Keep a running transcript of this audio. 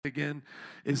again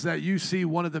is that you see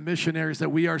one of the missionaries that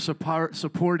we are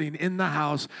supporting in the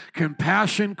house,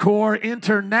 Compassion Corps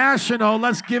International.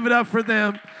 Let's give it up for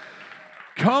them.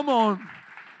 Come on.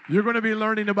 You're going to be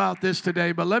learning about this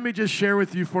today, but let me just share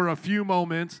with you for a few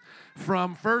moments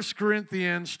from 1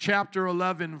 Corinthians chapter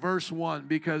 11, verse 1,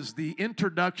 because the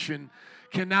introduction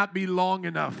cannot be long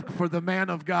enough for the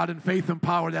man of God in faith and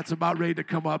power that's about ready to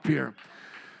come up here.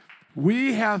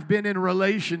 We have been in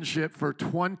relationship for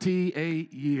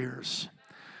 28 years.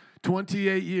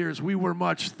 28 years. We were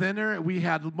much thinner. We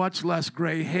had much less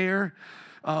gray hair.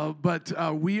 But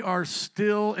we are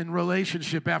still in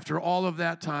relationship after all of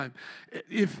that time.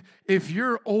 If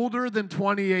you're older than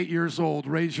 28 years old,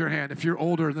 raise your hand if you're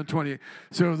older than 28.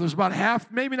 So there's about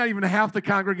half, maybe not even half the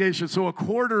congregation, so a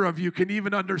quarter of you can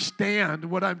even understand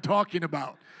what I'm talking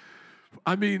about.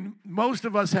 I mean, most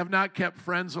of us have not kept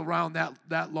friends around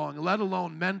that long, let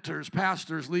alone mentors,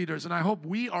 pastors, leaders, and I hope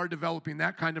we are developing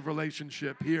that kind of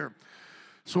relationship here.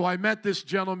 So I met this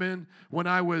gentleman when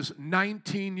I was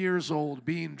 19 years old,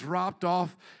 being dropped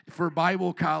off for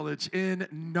Bible college in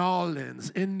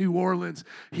Nolens, in New Orleans.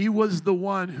 He was the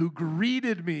one who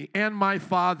greeted me and my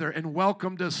father and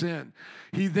welcomed us in.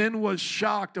 He then was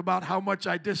shocked about how much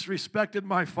I disrespected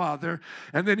my father,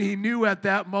 and then he knew at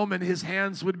that moment his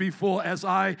hands would be full as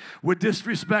I would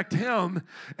disrespect him,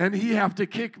 and he have to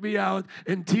kick me out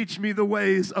and teach me the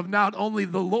ways of not only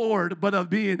the Lord, but of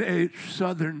being a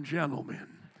Southern gentleman.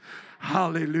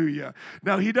 Hallelujah.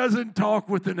 Now, he doesn't talk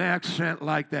with an accent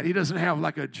like that. He doesn't have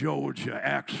like a Georgia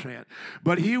accent.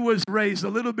 But he was raised a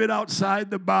little bit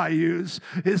outside the bayous.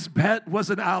 His pet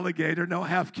was an alligator. No,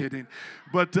 half kidding.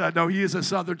 But no, he is a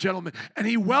Southern gentleman. And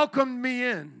he welcomed me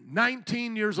in,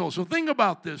 19 years old. So think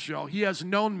about this, y'all. He has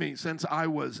known me since I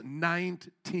was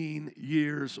 19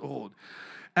 years old.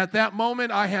 At that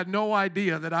moment, I had no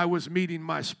idea that I was meeting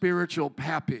my spiritual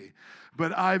pappy.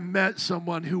 But I met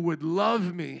someone who would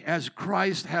love me as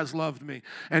Christ has loved me.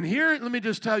 And here, let me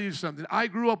just tell you something. I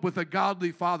grew up with a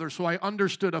godly father, so I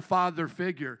understood a father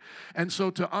figure. And so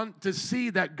to see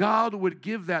that God would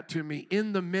give that to me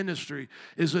in the ministry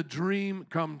is a dream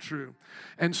come true.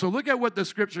 And so look at what the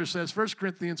scripture says. 1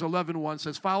 Corinthians 11:1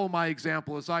 says, "Follow my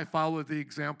example as I follow the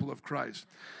example of Christ."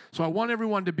 So I want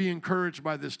everyone to be encouraged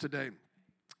by this today.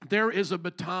 There is a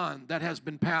baton that has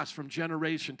been passed from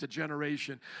generation to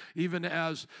generation, even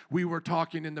as we were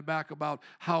talking in the back about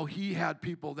how he had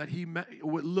people that he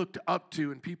looked up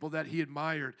to and people that he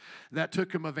admired that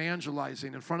took him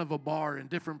evangelizing in front of a bar in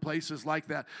different places like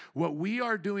that. What we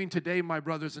are doing today, my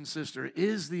brothers and sisters,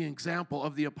 is the example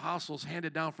of the apostles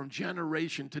handed down from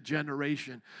generation to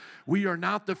generation. We are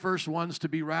not the first ones to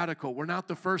be radical. We're not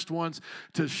the first ones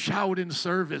to shout in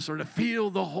service or to feel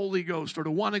the Holy Ghost or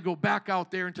to want to go back out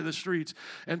there into the streets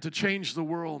and to change the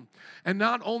world. And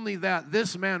not only that,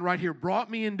 this man right here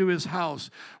brought me into his house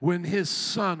when his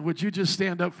son, would you just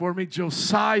stand up for me,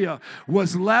 Josiah,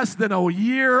 was less than a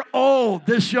year old.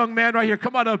 This young man right here,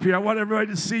 come on up here. I want everybody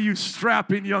to see you,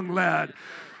 strapping young lad.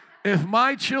 If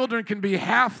my children can be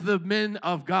half the men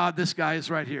of God, this guy is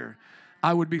right here,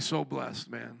 I would be so blessed,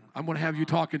 man. I'm going to have you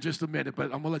talk in just a minute, but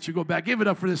I'm going to let you go back. Give it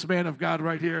up for this man of God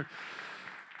right here.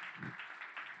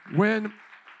 When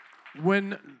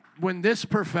this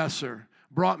professor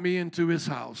brought me into his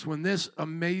house, when this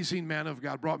amazing man of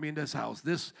God brought me into his house,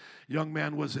 this young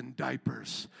man was in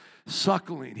diapers,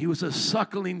 suckling. He was a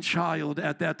suckling child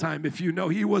at that time. If you know,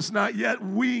 he was not yet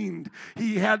weaned.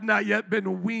 He had not yet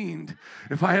been weaned,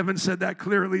 if I haven't said that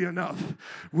clearly enough.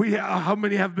 How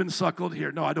many have been suckled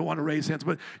here? No, I don't want to raise hands,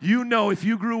 but you know, if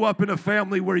you grew up in a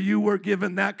family where you were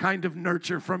given that kind of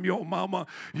nurture from your mama,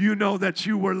 you know that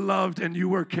you were loved and you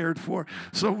were cared for.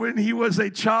 So when he was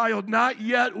a child, not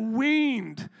yet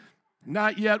weaned,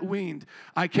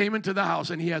 I came into the house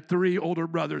and he had 3 older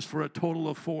brothers for a total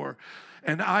of 4.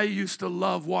 And I used to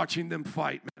love watching them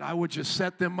fight. Man, I would just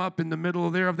set them up in the middle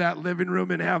of that living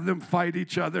room and have them fight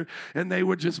each other. And they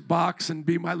would just box and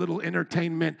be my little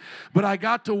entertainment. But I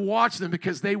got to watch them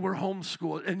because they were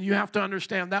homeschooled. And you have to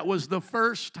understand, that was the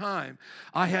first time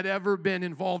I had ever been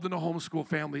involved in a homeschool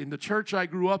family. In the church I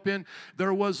grew up in,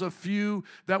 there was a few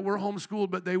that were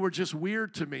homeschooled, but they were just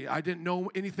weird to me. I didn't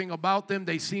know anything about them.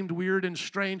 They seemed weird and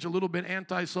strange, a little bit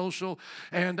antisocial.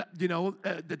 And,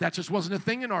 that just wasn't a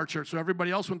thing in our church. So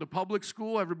Everybody else went to public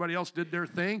school. Everybody else did their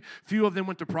thing. Few of them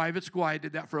went to private school. I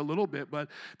did that for a little bit, but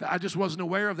I just wasn't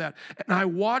aware of that. And I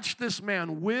watched this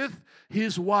man with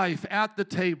his wife at the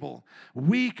table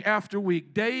week after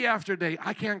week, day after day.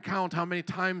 I can't count how many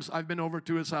times I've been over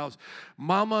to his house.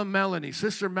 Mama Melanie,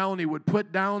 Sister Melanie would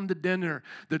put down the dinner.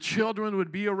 The children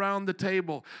would be around the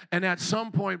table. And at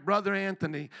some point, Brother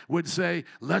Anthony would say,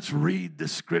 let's read the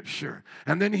scripture.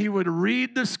 And then he would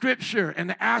read the scripture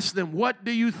and ask them, what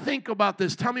do you think about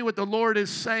this? Tell me what the Lord is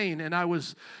saying. And I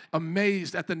was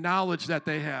amazed at the knowledge that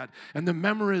they had and the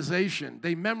memorization.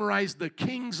 They memorized the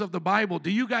kings of the Bible.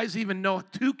 Do you guys even know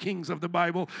two kings of the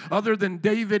Bible other than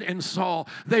David and Saul?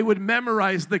 They would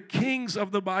memorize the kings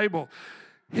of the Bible.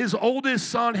 His oldest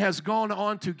son has gone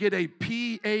on to get a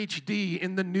PhD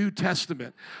in the New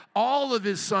Testament. All of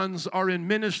his sons are in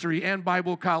ministry and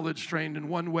Bible college trained in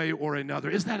one way or another.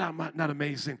 Is that not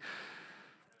amazing?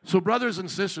 So brothers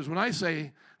and sisters, when I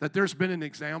say that there's been an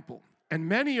example, and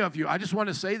many of you, I just want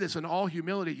to say this in all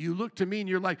humility, you look to me and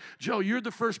you're like, Joe, you're the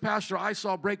first pastor I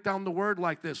saw break down the word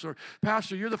like this. Or,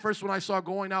 Pastor, you're the first one I saw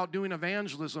going out doing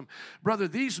evangelism. Brother,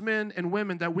 these men and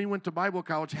women that we went to Bible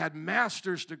college had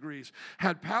master's degrees,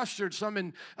 had pastored some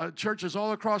in churches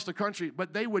all across the country,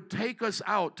 but they would take us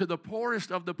out to the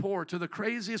poorest of the poor, to the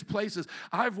craziest places.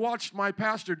 I've watched my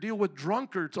pastor deal with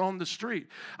drunkards on the street.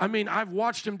 I mean, I've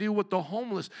watched him deal with the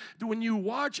homeless. When you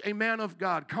watch a man of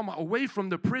God come away from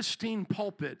the pristine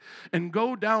pulpit and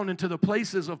go down into the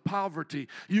places of poverty,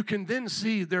 you can then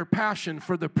see their passion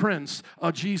for the Prince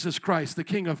of Jesus Christ, the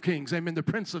King of Kings, amen, the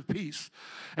Prince of Peace.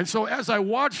 And so as I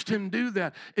watched him do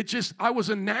that, I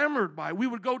was enamored by it. We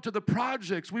would go to the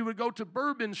projects, we would go to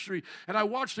Bourbon Street, and I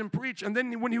watched him preach. And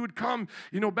then when he would come,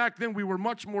 back then we were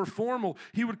much more formal,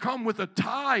 he would come with a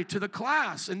tie to the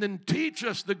class and then teach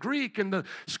us the Greek and the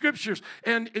scriptures.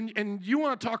 And you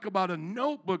want to talk about a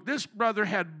notebook, this brother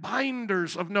had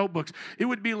binders of notebooks. It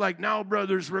would be like, now,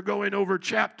 brothers, we're going over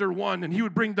chapter 1. And he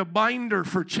would bring the binder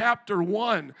for chapter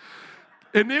 1.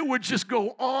 And it would just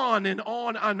go on and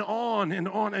on and on and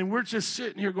on. And we're just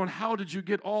sitting here going, how did you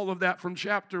get all of that from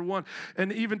chapter 1?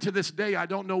 And even to this day, I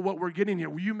don't know what we're getting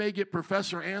here. You may get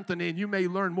Professor Anthony, and you may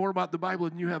learn more about the Bible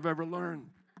than you have ever learned.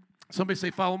 Somebody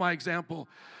say, follow my example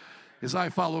as I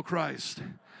follow Christ.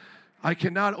 I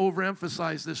cannot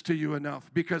overemphasize this to you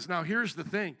enough, because now here's the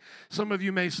thing. Some of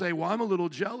you may say, well, I'm a little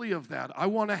jelly of that. I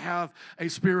want to have a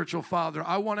spiritual father.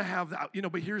 I want to have that,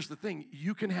 but here's the thing.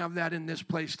 You can have that in this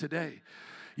place today.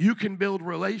 You can build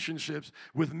relationships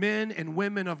with men and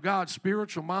women of God,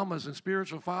 spiritual mamas and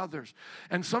spiritual fathers.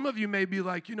 And some of you may be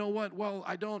like, you know what? Well,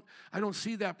 I don't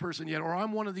see that person yet, or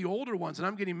I'm one of the older ones and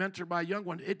I'm getting mentored by a young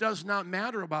one. It does not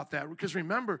matter about that, because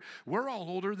remember, we're all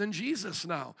older than Jesus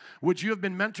now. Would you have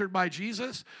been mentored by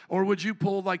Jesus, or would you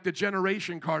pull like the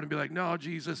generation card and be like, no,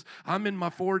 Jesus, I'm in my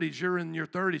 40s, you're in your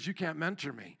 30s, you can't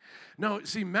mentor me. No,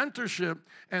 see, mentorship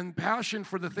and passion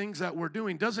for the things that we're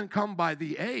doing doesn't come by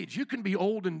the age. You can be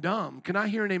old and dumb. Can I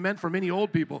hear an amen from any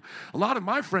old people? A lot of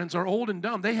my friends are old and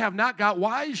dumb. They have not got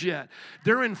wise yet.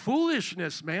 They're in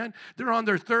foolishness, man. They're on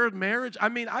their third marriage. I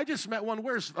mean, I just met one.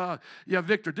 Where's,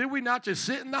 Victor, did we not just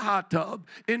sit in the hot tub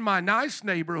in my nice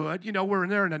neighborhood? We're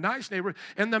there in a nice neighborhood,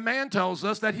 and the man tells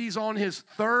us that he's on his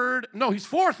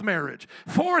fourth marriage.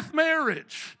 Fourth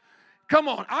marriage. Come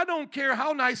on, I don't care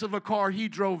how nice of a car he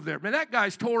drove there. Man, that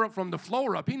guy's tore up from the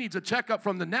floor up. He needs a checkup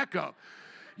from the neck up.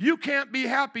 You can't be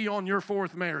happy on your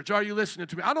fourth marriage. Are you listening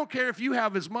to me? I don't care if you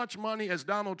have as much money as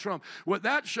Donald Trump. What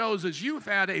that shows is you've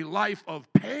had a life of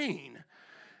pain.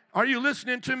 Are you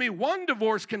listening to me? One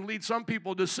divorce can lead some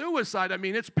people to suicide. I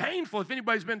mean, it's painful. If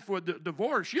anybody's been for a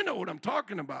divorce, you know what I'm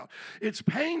talking about. It's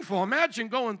painful. Imagine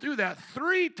going through that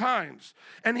 3 times.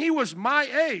 And he was my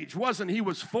age, wasn't he? He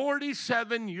was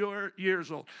 47 years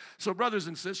old. So brothers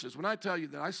and sisters, when I tell you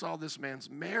that I saw this man's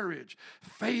marriage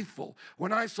faithful,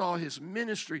 when I saw his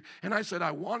ministry, and I said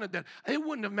I wanted that, it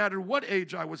wouldn't have mattered what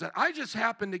age I was at. I just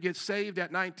happened to get saved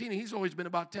at 19. He's always been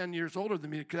about 10 years older than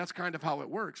me, because that's kind of how it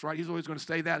works, right? He's always going to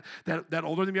stay that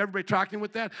older than me. Everybody tracking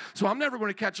with that? So I'm never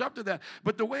going to catch up to that.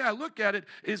 But the way I look at it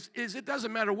is it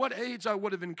doesn't matter what age I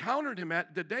would have encountered him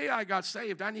at. The day I got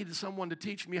saved, I needed someone to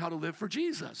teach me how to live for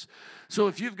Jesus. So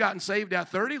if you've gotten saved at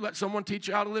 30, let someone teach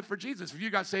you how to live for Jesus. If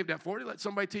you got saved at 40, let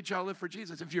somebody teach you how to live for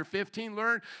Jesus. If you're 15,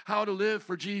 learn how to live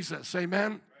for Jesus.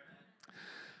 Amen?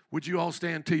 Would you all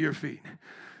stand to your feet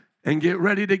and get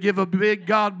ready to give a big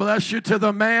God bless you to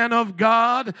the man of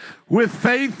God with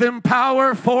faith and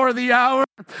power for the hour,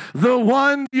 the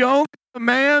one, the only, the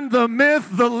man, the myth,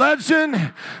 the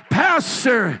legend,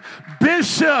 pastor,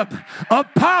 bishop,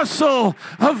 apostle,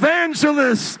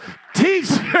 evangelist,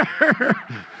 teacher,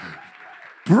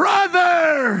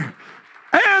 brother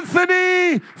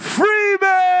Anthony Freeman. Freeman.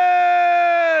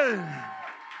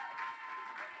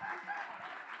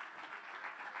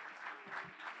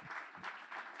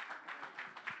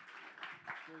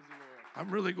 I'm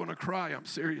really going to cry. I'm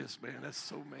serious, man. That's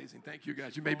so amazing. Thank you,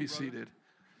 guys. You may be seated.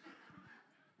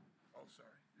 Oh, sorry.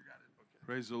 You got it. Okay.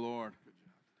 Praise the Lord.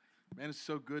 Man, it's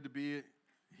so good to be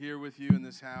here with you in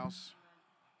this house.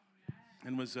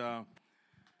 And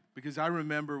because I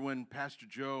remember when Pastor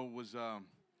Joe was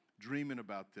dreaming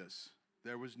about this.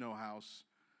 There was no house.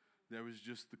 There was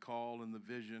just the call and the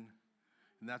vision.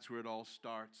 And that's where it all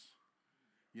starts.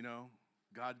 You know,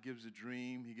 God gives a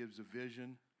dream. He gives a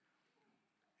vision.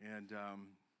 And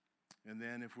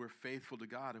then if we're faithful to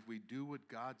God, if we do what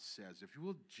God says, if you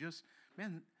will just,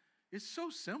 man, it's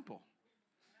so simple.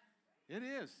 It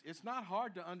is. It's not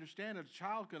hard to understand. A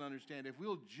child can understand. If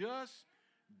we'll just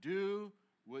do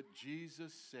what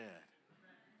Jesus said.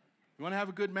 You want to have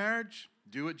a good marriage?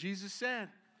 Do what Jesus said.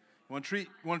 You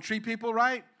want to treat people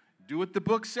right? Do what the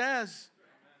book says.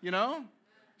 You know?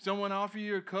 Someone offer you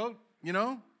your coat, you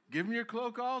know? Give them your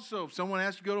cloak also. If someone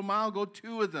asks you to go to a mile, go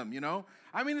 2 of them, you know?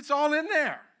 I mean, it's all in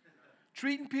there.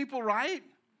 Treating people right?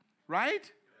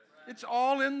 It's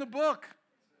all in the book.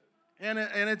 And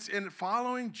it's in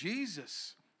following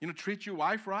Jesus. You know, treat your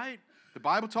wife right. The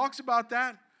Bible talks about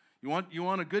that. You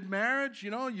want a good marriage?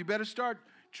 You know, you better start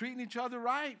treating each other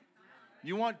right.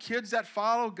 You want kids that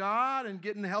follow God and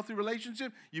get in a healthy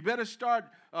relationship? You better start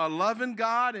loving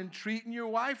God and treating your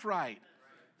wife right.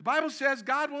 The Bible says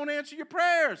God won't answer your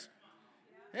prayers.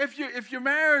 If your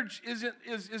marriage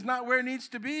is not where it needs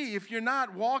to be, if you're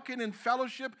not walking in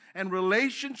fellowship and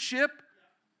relationship,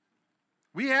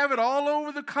 we have it all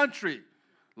over the country.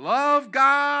 Love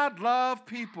God, love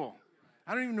people.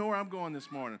 I don't even know where I'm going this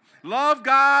morning. Love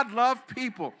God, love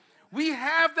people. We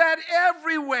have that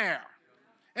everywhere.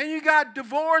 And you got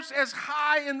divorce as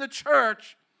high in the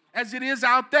church as it is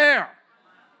out there.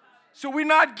 So we're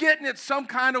not getting it some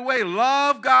kind of way.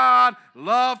 Love God,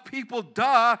 love people,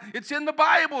 duh. It's in the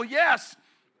Bible, yes.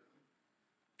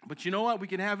 But you know what? We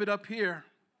can have it up here.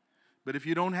 But if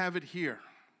you don't have it here,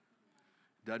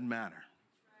 it doesn't matter.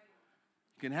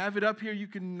 You can have it up here, you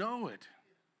can know it.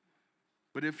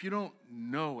 But if you don't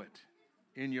know it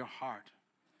in your heart,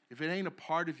 if it ain't a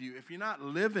part of you, if you're not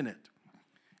living it,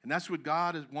 and that's what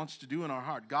God wants to do in our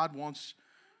heart. God wants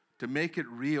to make it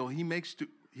real.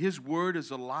 His word is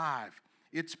alive.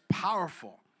 It's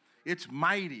powerful. It's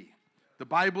mighty. The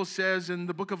Bible says in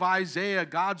the book of Isaiah,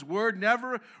 God's word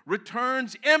never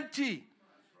returns empty.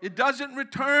 It doesn't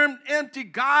return empty.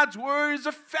 God's word is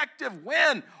effective.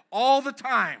 When? All the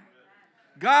time.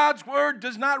 God's word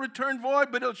does not return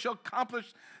void, but it shall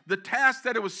accomplish the task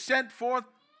that it was sent forth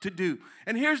to do.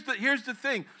 And here's the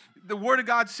thing. The word of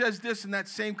God says this in that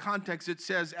same context. It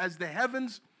says, as the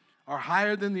heavens are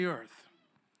higher than the earth,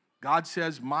 God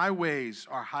says, my ways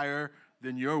are higher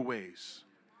than your ways.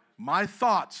 My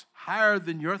thoughts higher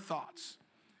than your thoughts.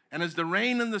 And as the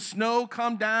rain and the snow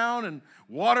come down and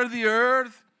water the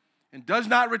earth, and does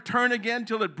not return again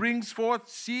till it brings forth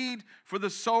seed for the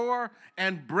sower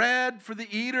and bread for the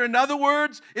eater. In other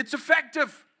words, it's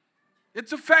effective.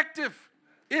 It's effective.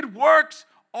 It works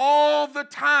all the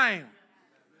time.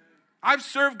 I've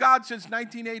served God since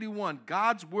 1981.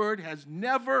 God's word has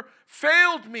never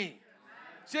failed me.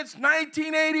 Since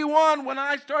 1981, when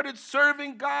I started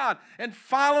serving God and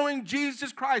following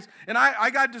Jesus Christ. And I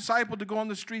got discipled to go on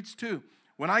the streets too.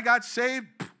 When I got saved,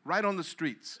 right on the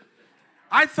streets.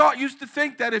 I used to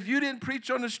think that if you didn't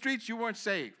preach on the streets, you weren't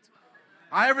saved.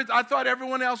 I thought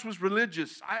everyone else was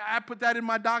religious. I put that in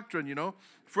my doctrine, you know,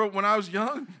 for when I was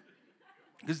young.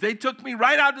 Because they took me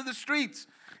right out to the streets.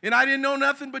 And I didn't know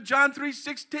nothing but John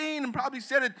 3:16 and probably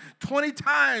said it 20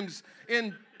 times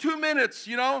in 2 minutes,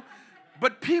 you know.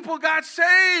 But people got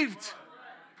saved.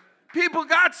 People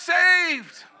got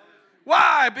saved.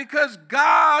 Why? Because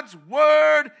God's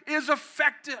word is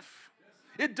effective.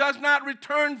 It does not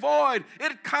return void.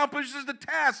 It accomplishes the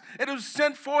task it was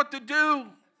sent forth to do.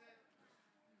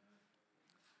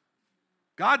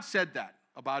 God said that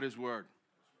about his word.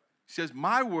 He says,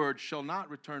 my word shall not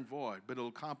return void, but it will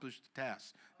accomplish the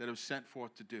task that it was sent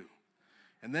forth to do.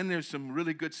 And then there's some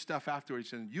really good stuff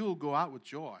afterwards. He says, you will go out with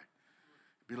joy,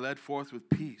 be led forth with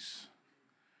peace.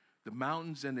 The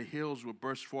mountains and the hills will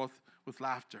burst forth with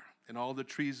laughter, and all the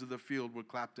trees of the field will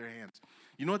clap their hands.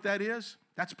 You know what that is?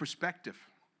 That's perspective.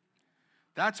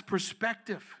 That's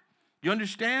perspective. You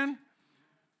understand?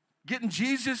 Getting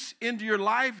Jesus into your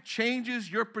life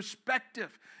changes your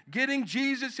perspective. Getting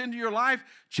Jesus into your life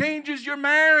changes your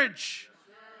marriage.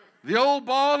 The old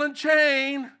ball and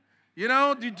chain, you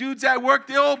know, the dudes at work,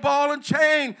 the old ball and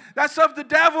chain, that's of the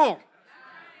devil.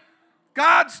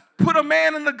 God's put a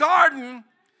man in the garden,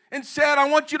 and said, I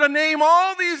want you to name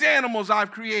all these animals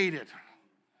I've created.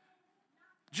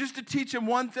 Just to teach him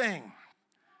one thing,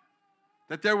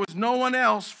 that there was no one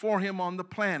else for him on the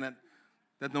planet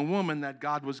than the woman that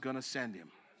God was going to send him.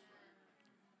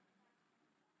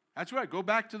 That's right. Go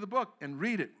back to the book and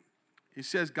read it. He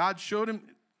says God showed him,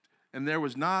 and there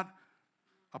was not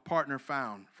a partner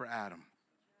found for Adam.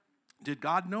 Did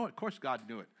God know it? Of course God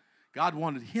knew it. God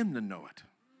wanted him to know it.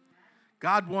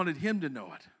 God wanted him to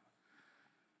know it.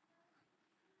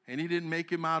 And he didn't make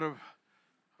him out of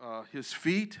his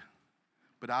feet,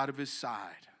 but out of his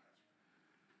side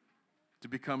to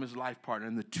become his life partner.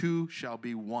 And the two shall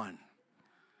be one.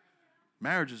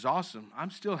 Marriage is awesome.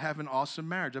 I'm still having an awesome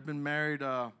marriage. I've been married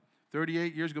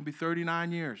 38 years, going to be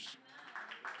 39 years.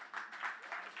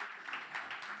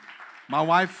 My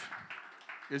wife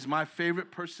is my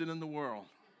favorite person in the world.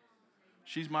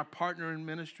 She's my partner in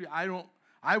ministry.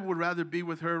 I would rather be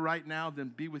with her right now than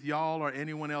be with y'all or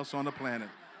anyone else on the planet.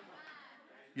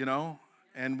 You know?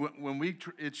 And when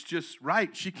it's just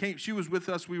right. She was with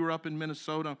us. We were up in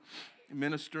Minnesota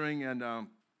ministering, and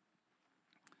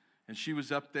she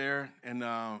was up there. And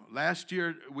last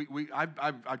year,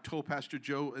 I've told Pastor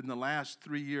Joe in the last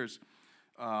 3 years,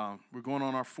 we're going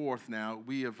on our fourth now.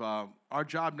 We have our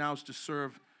job now is to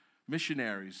serve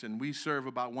missionaries, and we serve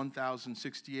about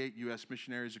 1,068 U.S.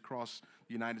 missionaries across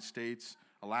the United States,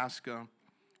 Alaska,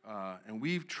 and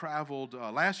we've traveled.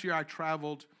 Last year, I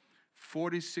traveled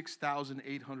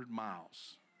 46,800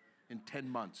 miles in 10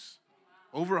 months.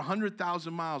 Over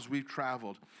 100,000 miles we've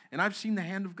traveled. And I've seen the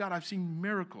hand of God. I've seen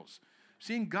miracles. I've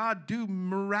seen God do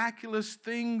miraculous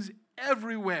things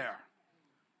everywhere.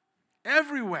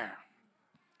 Everywhere.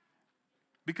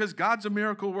 Because God's a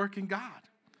miracle-working God.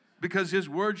 Because his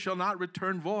word shall not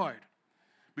return void.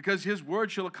 Because his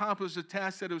word shall accomplish the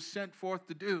task that it was sent forth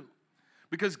to do.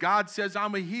 Because God says,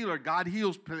 I'm a healer. God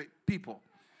heals people.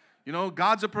 You know,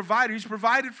 God's a provider. He's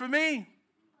provided for me.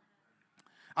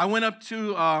 I went up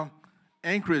to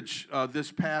Anchorage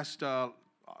this past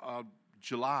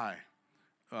July,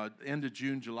 end of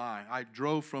June, July. I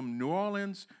drove from New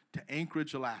Orleans to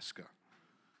Anchorage, Alaska.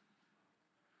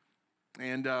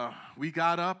 And we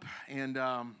got up, and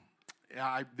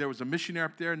there was a missionary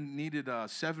up there and needed a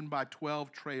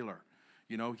 7x12 trailer.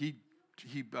 You know, he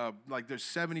like there's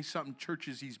 70-something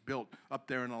churches he's built up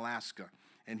there in Alaska.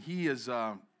 And he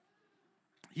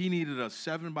needed a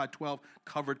 7x12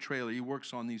 covered trailer. He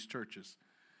works on these churches.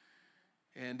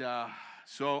 And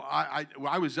so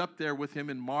I was up there with him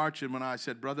in March, and when I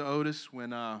said, Brother Otis,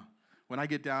 when I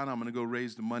get down, I'm going to go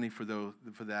raise the money for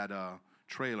that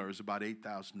trailer. It's about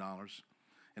 $8,000,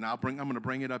 and I'm going to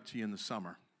bring it up to you in the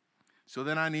summer. So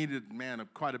then I needed,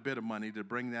 quite a bit of money to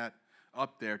bring that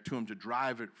up there to him to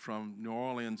drive it from New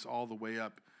Orleans all the way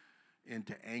up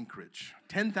into Anchorage,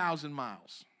 10,000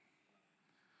 miles.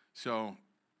 So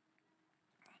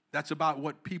that's about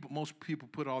what most people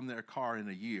put on their car in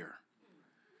a year.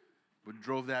 But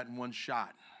drove that in one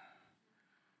shot.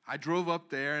 I drove up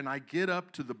there, and I get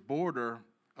up to the border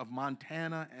of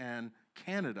Montana and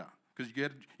Canada, because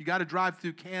you got to drive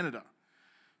through Canada.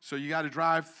 So you got to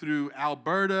drive through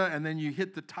Alberta, and then you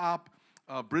hit the top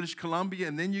of British Columbia,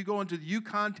 and then you go into the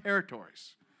Yukon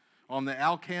territories on the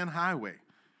Alcan Highway.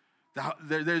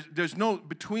 There's no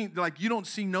between, like you don't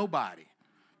see nobody.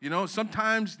 You know,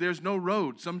 sometimes there's no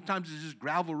road. Sometimes it's just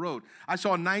gravel road. I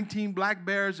saw 19 black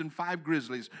bears and 5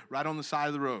 grizzlies right on the side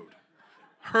of the road.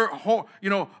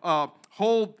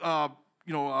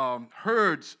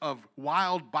 Herds of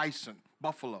wild bison,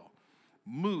 buffalo,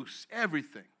 moose,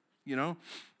 everything. You know,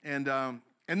 and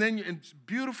then it's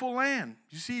beautiful land.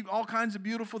 You see all kinds of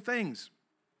beautiful things.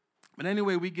 But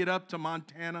anyway, we get up to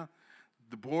Montana,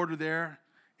 the border there,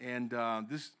 and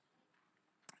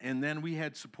then we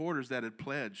had supporters that had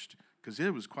pledged, because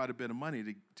it was quite a bit of money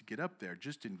to get up there,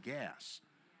 just in gas.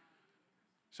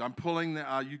 So I'm pulling,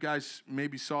 you guys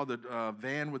maybe saw the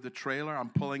van with the trailer. I'm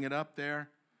pulling it up there.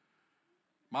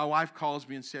 My wife calls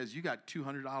me and says, you got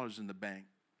 $200 in the bank.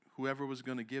 Whoever was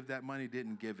going to give that money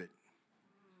didn't give it.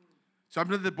 So I'm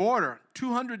to the border.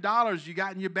 $200 you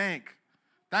got in your bank.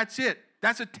 That's it.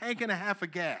 That's a tank and a half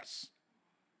of gas.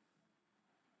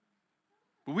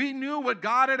 But we knew what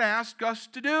God had asked us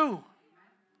to do.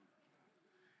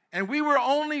 And we were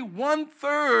only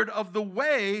 1/3 of the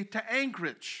way to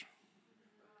Anchorage.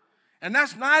 And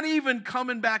that's not even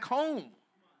coming back home.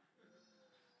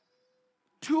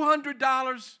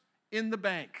 $200 in the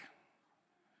bank.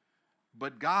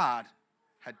 But God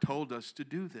had told us to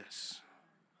do this.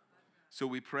 So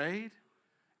we prayed,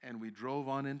 and we drove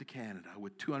on into Canada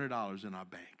with $200 in our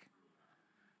bank.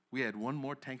 We had one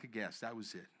more tank of gas. That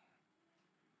was it.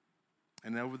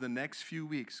 And over the next few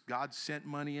weeks, God sent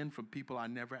money in from people I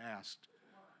never asked.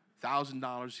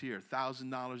 $1,000 here,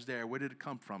 $1,000 there. Where did it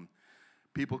come from?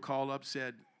 People called up,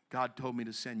 said, God told me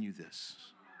to send you this.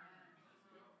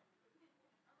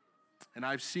 And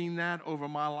I've seen that over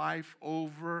my life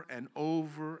over and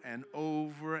over and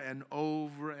over and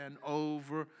over and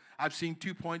over. I've seen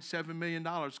 $2.7 million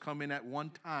come in at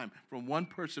one time from one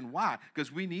person. Why?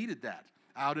 Because we needed that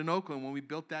out in Oakland when we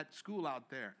built that school out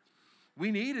there.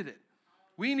 We needed it.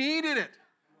 We needed it.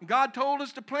 God told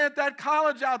us to plant that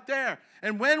college out there.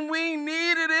 And when we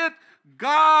needed it,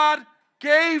 God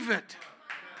gave it.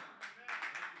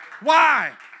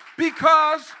 Why?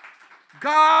 Because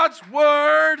God's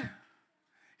word,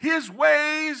 his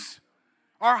ways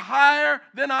are higher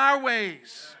than our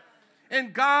ways.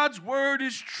 And God's word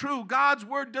is true. God's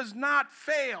word does not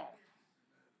fail.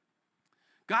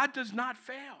 God does not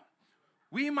fail.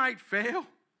 We might fail,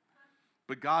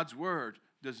 but God's word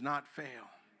does not fail.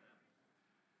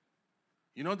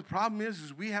 You know, the problem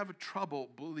is we have a trouble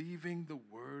believing the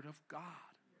word of God.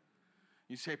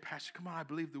 You say, Pastor, come on, I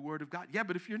believe the word of God. Yeah,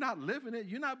 but if you're not living it,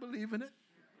 you're not believing it.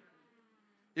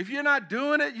 If you're not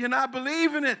doing it, you're not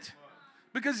believing it.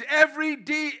 Because every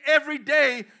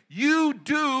day you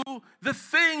do the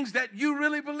things that you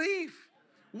really believe.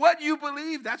 What you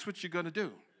believe, that's what you're going to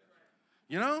do.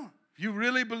 You know, if you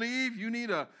really believe you need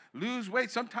to lose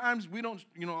weight, sometimes we don't,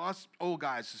 us old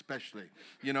guys especially,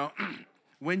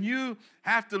 when you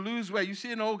have to lose weight, you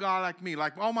see an old guy like me,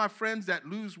 like all my friends that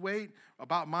lose weight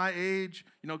about my age,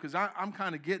 because I'm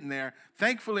kind of getting there.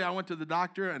 Thankfully, I went to the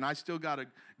doctor, and I still got a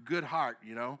good heart,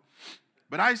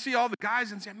 But I see all the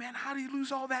guys and say, man, how do you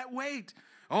lose all that weight?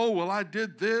 Oh, well, I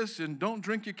did this, and don't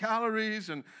drink your calories,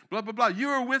 and blah, blah, blah. You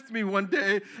were with me one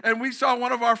day, and we saw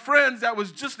one of our friends that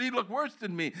was he looked worse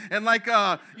than me. And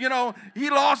he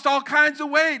lost all kinds of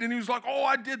weight, and he was like, oh,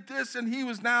 I did this, and he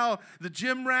was now the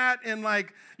gym rat, and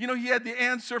he had the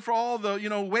answer for all the,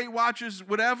 Weight Watchers,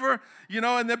 whatever,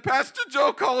 and then Pastor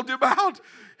Joe called him out,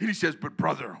 and he says, but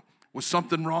brother, was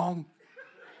something wrong?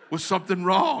 Was something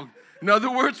wrong? In other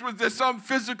words, was there something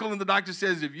physical? And the doctor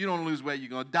says, if you don't lose weight, you're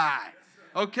going to die.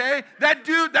 Okay? That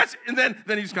dude, and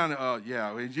then he's kind of,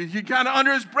 yeah. He kind of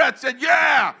under his breath said,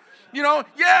 yeah.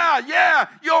 Yeah.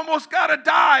 You almost got to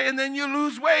die, and then you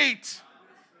lose weight.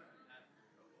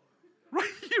 Right?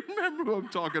 You remember who I'm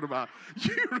talking about.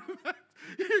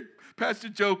 Pastor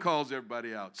Joe calls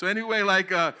everybody out. So anyway,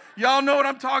 y'all know what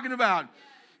I'm talking about.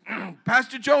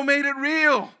 Pastor Joe made it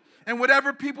real. And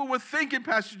whatever people were thinking,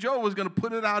 Pastor Joe was going to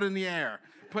put it out in the air,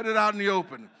 put it out in the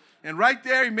open. And right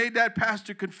there, he made that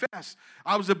pastor confess.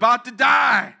 I was about to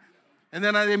die. And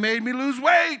then they made me lose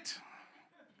weight.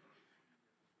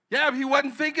 Yeah, but he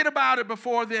wasn't thinking about it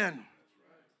before then.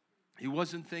 He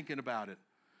wasn't thinking about it.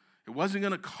 It wasn't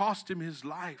going to cost him his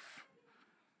life.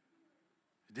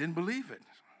 He didn't believe it.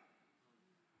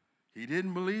 He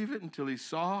didn't believe it until he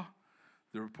saw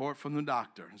the report from the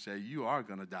doctor and said, you are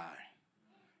going to die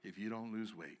if you don't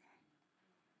lose weight.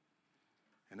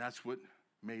 And that's what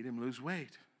made him lose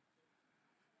weight.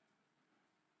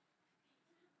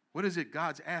 What is it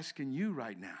God's asking you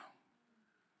right now?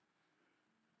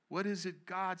 What is it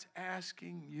God's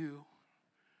asking you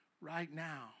right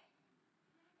now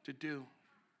to do?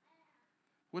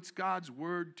 What's God's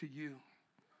word to you?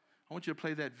 I want you to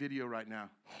play that video right now.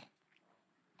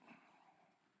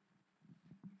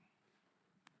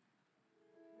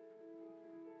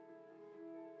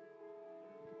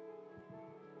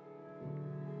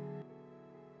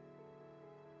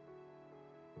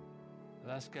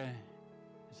 Alaska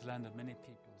is a land of many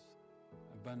peoples,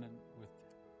 abundant with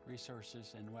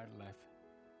resources and wildlife.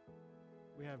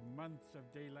 We have months of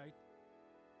daylight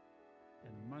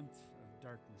and months of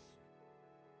darkness.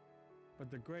 But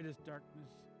the greatest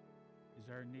darkness is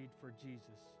our need for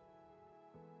Jesus.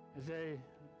 As I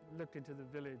look into the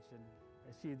village and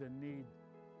I see the need,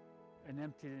 an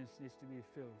emptiness needs to be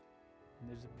filled. And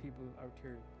there's people out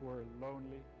here who are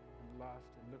lonely and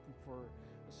lost and looking for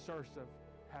a source of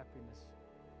happiness.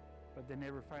 But they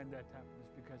never find that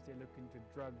happiness because they look into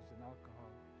drugs and alcohol,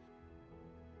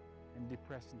 and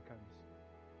depression comes.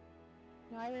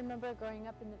 I remember growing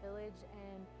up in the village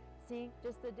and seeing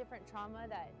just the different trauma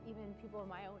that even people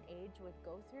my own age would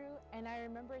go through. And I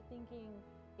remember thinking,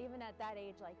 even at that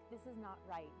age, this is not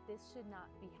right. This should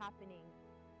not be happening.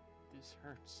 This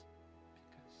hurts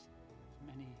because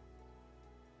many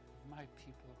of my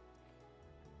people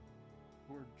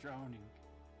who are drowning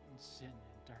in sin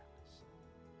and darkness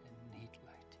and need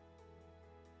light.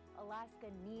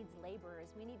 Alaska needs laborers.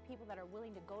 We need people that are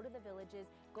willing to go to the villages,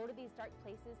 go to these dark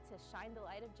places to shine the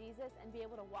light of Jesus and be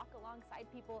able to walk alongside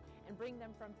people and bring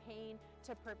them from pain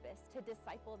to purpose, to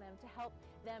disciple them, to help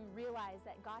them realize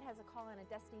that God has a call and a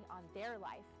destiny on their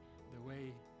life. The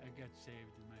way I got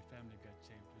saved and my family got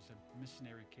saved was a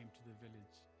missionary came to the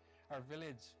village. Our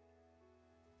village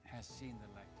has seen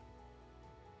the light,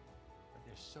 but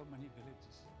there's so many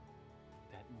villages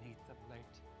that need the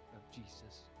light of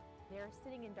Jesus. They're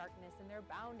sitting in darkness and they're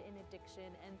bound in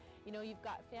addiction, and you've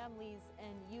got families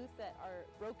and youth that are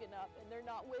broken up and they're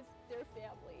not with their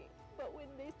family. But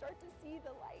when they start to see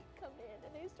the light come in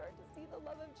and they start to see the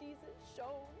love of Jesus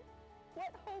shown,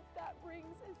 what hope that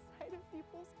brings inside of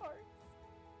people's hearts.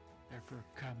 Therefore,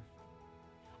 come.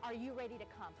 Are you ready to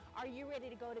come? Are you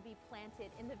ready to go to be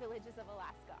planted in the villages of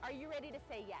Alaska? Are you ready to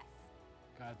say yes?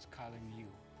 God's calling you.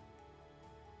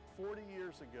 40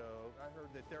 years ago, I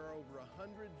heard that there are over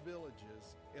 100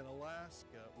 villages in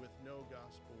Alaska with no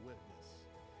gospel witness.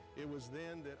 It was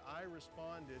then that I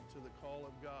responded to the call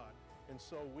of God, and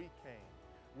so we came.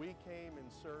 We came in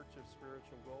search of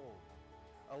spiritual gold.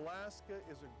 Alaska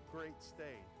is a great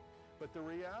state, but the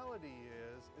reality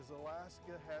is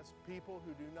Alaska has people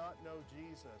who do not know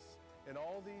Jesus, and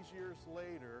all these years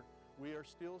later, we are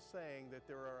still saying that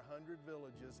there are 100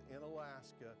 villages in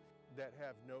Alaska that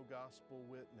have no gospel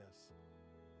witness.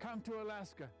 Come to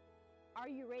Alaska. Are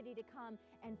you ready to come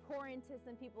and pour into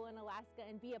some people in Alaska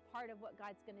and be a part of what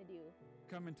God's going to do?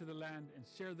 Come into the land and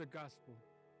share the gospel.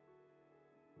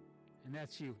 And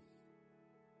that's you.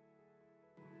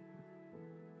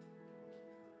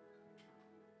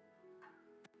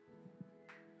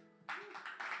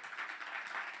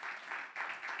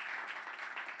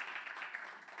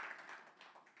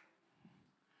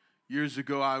 Years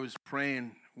ago, I was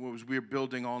praying when we were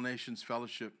building All Nations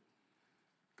Fellowship.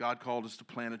 God called us to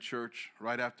plant a church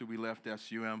right after we left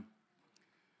SUM.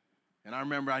 And I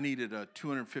remember I needed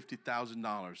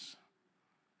 $250,000.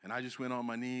 And I just went on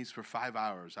my knees for 5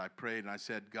 hours. I prayed and I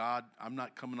said, God, I'm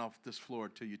not coming off this floor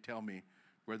until you tell me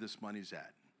where this money's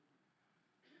at.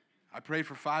 I prayed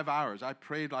for 5 hours. I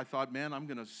thought, man, I'm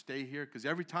going to stay here. Because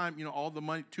every time, all the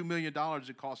money, $2 million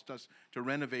it cost us to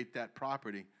renovate that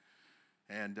property.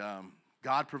 And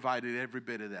God provided every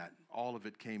bit of that. All of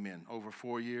it came in. Over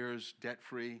 4 years,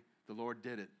 debt-free. The Lord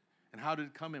did it. And how did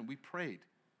it come in? We prayed.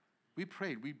 We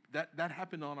prayed. That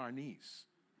happened on our knees.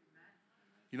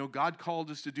 God called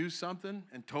us to do something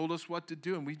and told us what to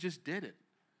do, and we just did it.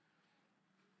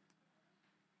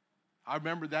 I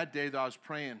remember that day that I was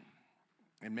praying,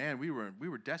 and man, we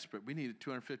were desperate. We needed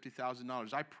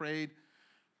 $250,000. I prayed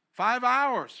 5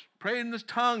 hours, praying in the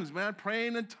tongues, man,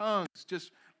 praying in tongues,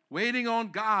 just waiting on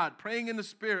God, praying in the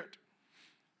Spirit,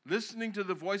 listening to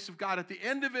the voice of God. At the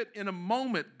end of it, in a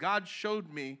moment, God showed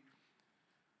me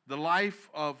the life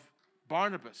of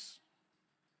Barnabas.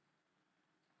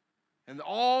 And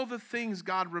all the things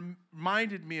God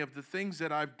reminded me of, the things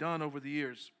that I've done over the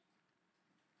years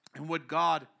and what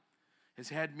God has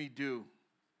had me do.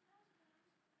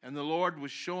 And the Lord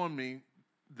was showing me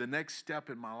the next step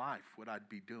in my life, what I'd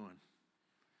be doing.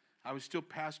 I was still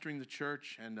pastoring the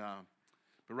church,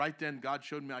 but right then God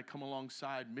showed me I'd come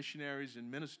alongside missionaries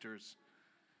and ministers,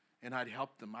 and I'd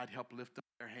help them. I'd help lift up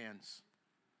their hands.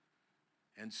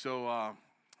 And so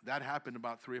that happened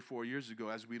about 3 or 4 years ago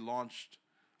as we launched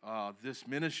this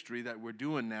ministry that we're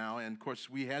doing now. And, of course,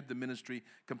 we had the ministry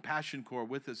Compassion Corps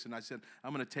with us, and I said,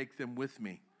 I'm going to take them with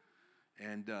me,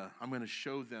 and I'm going to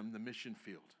show them the mission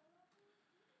field.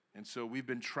 And so we've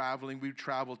been traveling. We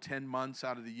travel 10 months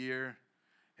out of the year,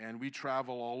 and we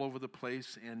travel all over the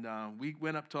place. And we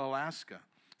went up to Alaska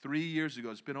 3 years ago.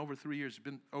 It's been over 3 years. It's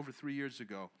been over 3 years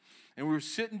ago. And we were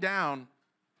sitting down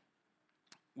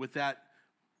with the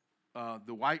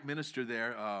white minister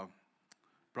there,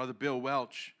 Brother Bill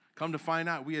Welch. Come to find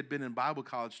out, we had been in Bible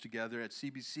college together at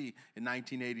CBC in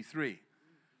 1983.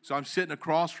 So I'm sitting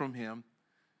across from him,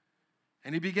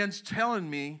 and he begins telling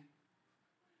me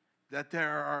that there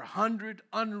are 100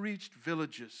 unreached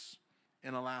villages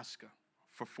in Alaska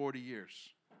for 40 years.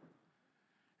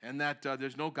 And that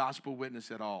there's no gospel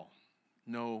witness at all.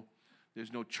 No,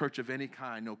 there's no church of any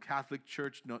kind, no Catholic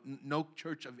church, no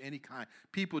church of any kind.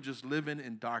 People just living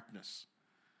in darkness.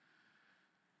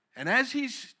 And as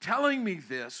he's telling me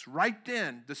this, right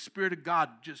then, the Spirit of God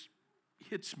just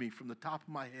hits me from the top of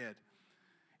my head.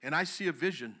 And I see a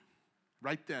vision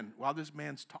right then while this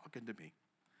man's talking to me.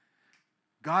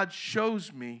 God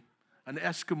shows me an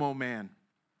Eskimo man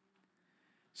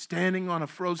standing on a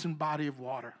frozen body of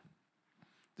water,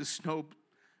 the snow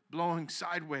blowing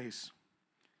sideways.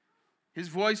 His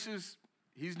voice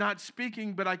he's not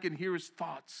speaking, but I can hear his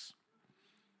thoughts.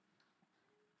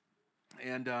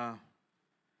 And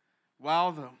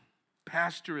while the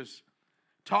pastor is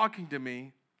talking to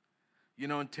me,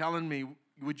 and telling me,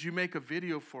 would you make a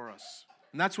video for us?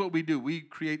 And that's what we do. We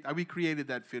created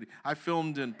that video. I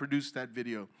filmed and produced that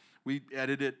video. We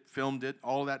edited it, filmed it.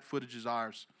 All that footage is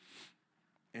ours.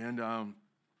 And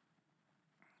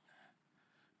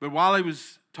but while I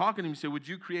was talking to him, he said, would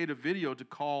you create a video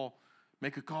to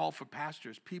make a call for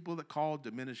pastors, people that called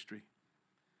to ministry?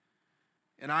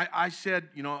 And I said,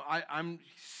 I'm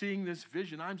seeing this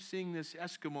vision. I'm seeing this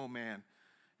Eskimo man,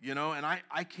 and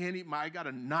I can't eat. I got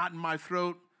a knot in my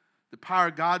throat. The power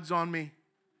of God's on me.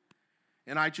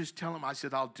 And I just tell him, I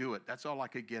said, I'll do it. That's all I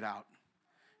could get out.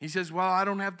 He says, well, I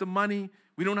don't have the money.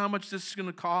 We don't know how much this is going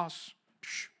to cost.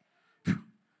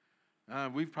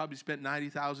 We've probably spent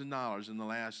 $90,000 in the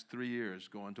last 3 years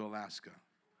going to Alaska.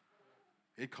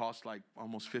 It cost like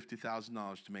almost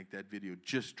 $50,000 to make that video,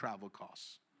 just travel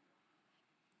costs.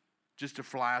 Just to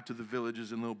fly out to the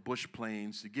villages in little bush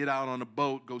planes, to get out on a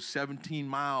boat, go 17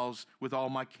 miles with all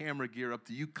my camera gear up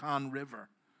the Yukon River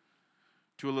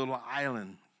to a little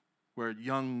island where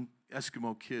young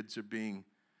Eskimo kids are being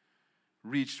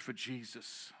reached for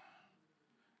Jesus.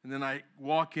 And then I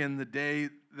walk in the day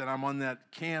that I'm on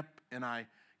that camp, and I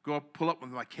go up, pull up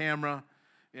with my camera,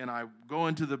 and I go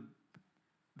into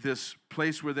this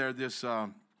place where they're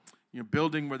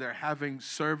building where they're having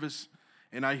service,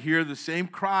 and I hear the same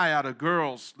cry out of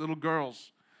little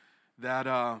girls, that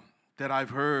I've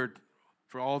heard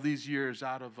for all these years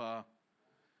out of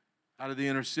the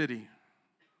inner city.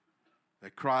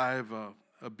 That cry of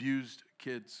abused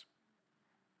kids,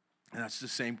 and that's the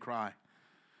same cry.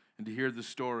 And to hear the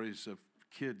stories of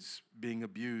kids being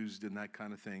abused and that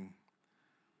kind of thing.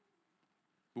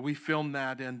 But we filmed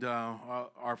that, and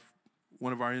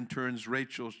one of our interns,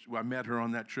 Rachel, I met her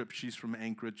on that trip. She's from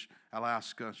Anchorage,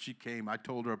 Alaska. She came. I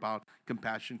told her about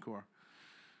Compassion Corps.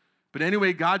 But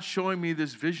anyway, God's showing me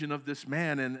this vision of this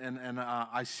man, and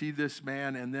I see this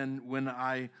man, and then when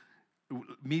I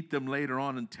meet them later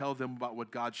on and tell them about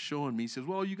what God's showing me, he says,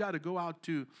 well, you got to go out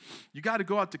to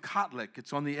Kotlik.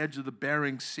 It's on the edge of the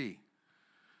Bering Sea.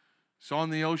 It's on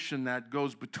the ocean that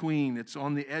goes between, it's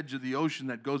on the edge of the ocean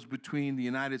that goes between the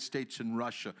United States and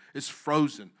Russia. It's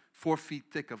frozen, 4 feet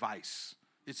thick of ice.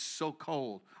 It's so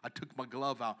cold. I took my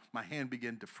glove out. My hand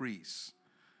began to freeze.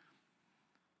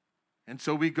 And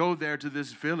so we go there to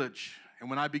this village. And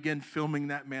when I began filming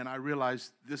that man, I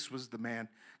realized this was the man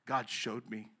God showed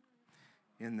me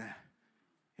in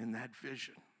that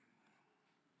vision.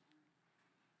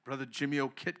 Brother Jimmy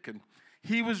O'Kitkin,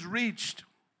 he was reached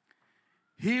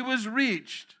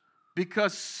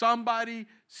because somebody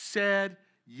said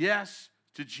yes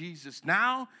to Jesus.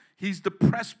 Now he's the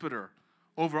presbyter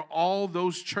over all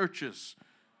those churches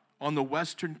on the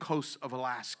western coast of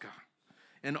Alaska.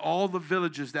 And all the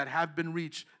villages that have been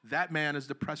reached, that man is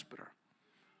the presbyter.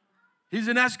 He's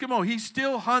an Eskimo. He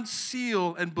still hunts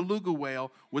seal and beluga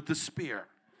whale with the spear.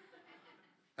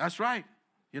 That's right.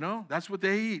 That's what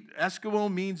they eat.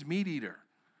 Eskimo means meat eater.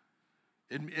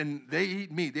 And they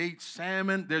eat meat. They eat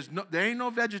salmon. There ain't no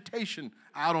vegetation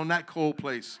out on that cold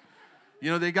place.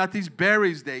 They got these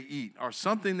berries they eat or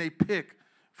something they pick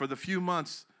for the few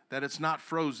months that it's not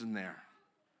frozen there.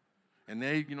 And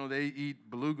they eat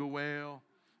beluga whale.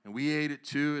 And we ate it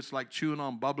too. It's like chewing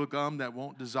on bubble gum that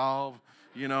won't dissolve,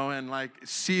 and like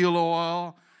seal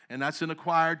oil. And that's an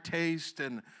acquired taste.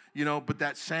 And, but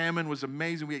that salmon was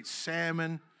amazing. We ate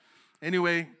salmon.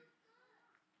 Anyway,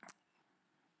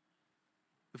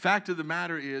 the fact of the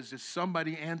matter is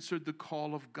somebody answered the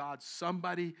call of God.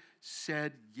 Somebody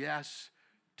said yes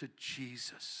to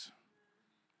Jesus.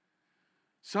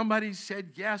 Somebody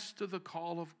said yes to the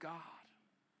call of God.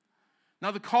 Now,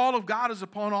 the call of God is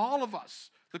upon all of us.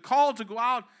 The call to go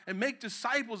out and make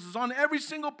disciples is on every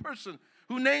single person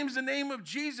who names the name of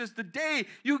Jesus. The day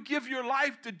you give your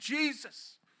life to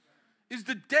Jesus is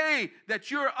the day that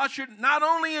you're ushered not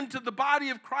only into the body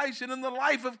of Christ and in the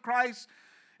life of Christ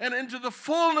and into the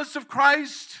fullness of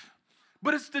Christ,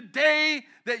 but it's the day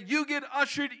that you get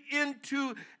ushered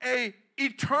into an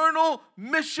eternal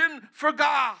mission for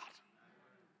God.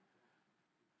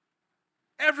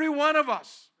 Every one of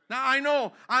us. Now, I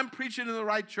know I'm preaching in the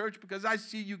right church because I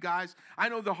see you guys. I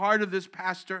know the heart of this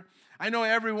pastor. I know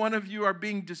every one of you are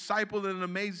being discipled in an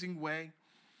amazing way.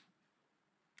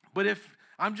 But if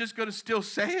I'm just going to still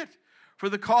say it for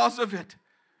the cause of it,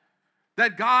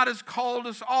 that God has called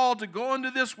us all to go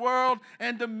into this world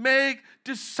and to make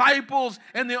disciples.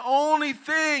 And the only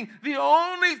thing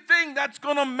that's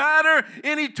going to matter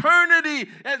in eternity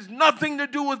has nothing to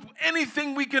do with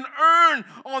anything we can earn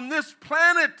on this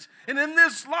planet and in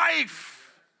this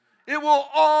life. It will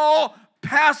all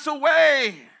pass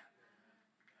away.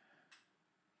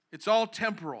 It's all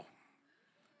temporal.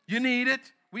 You need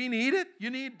it. We need it. You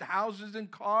need houses and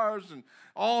cars and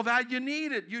all that. You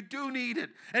need it. You do need it.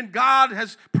 And God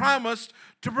has promised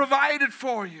to provide it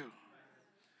for you.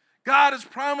 God has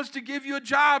promised to give you a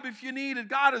job if you need it.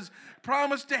 God has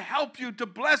promised to help you, to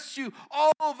bless you,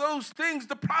 all those things.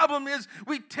 The problem is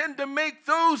we tend to make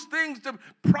those things the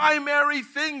primary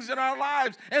things in our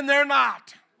lives, and they're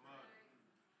not.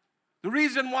 The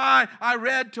reason why I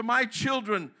read to my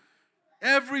children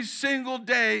every single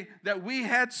day that we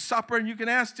had supper, and you can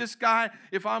ask this guy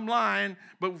if I'm lying,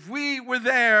 but if we were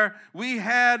there, we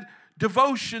had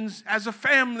devotions as a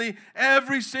family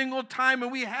every single time,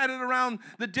 and we had it around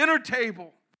the dinner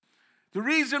table. The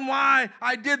reason why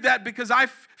I did that, because I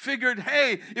figured,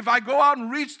 hey, if I go out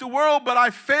and reach the world, but I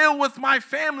fail with my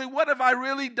family, what have I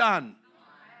really done?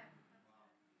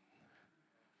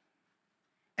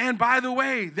 And by the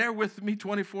way, they're with me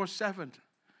 24/7.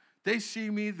 They see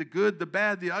me, the good, the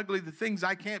bad, the ugly, the things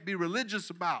I can't be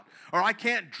religious about, or I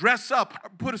can't dress up,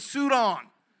 or put a suit on.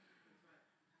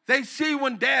 They see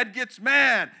when dad gets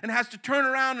mad and has to turn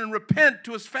around and repent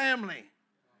to his family.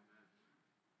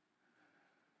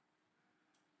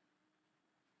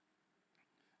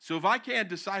 So if I can't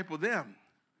disciple them,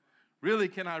 really,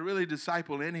 can I really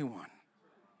disciple anyone?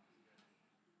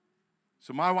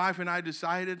 So my wife and I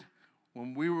decided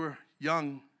when we were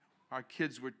young, our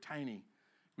kids were tiny,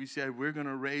 we said we're going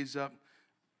to raise up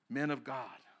men of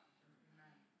God.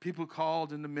 People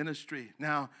called in the ministry.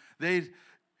 Now, they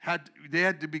had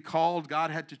to be called.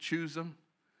 God had to choose them.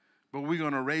 But we're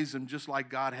going to raise them just like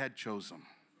God had chosen them.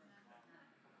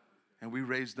 And we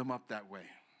raised them up that way.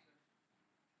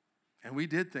 And we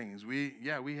did things. We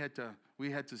had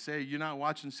to say, you're not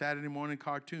watching Saturday morning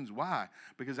cartoons. Why?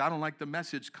 Because I don't like the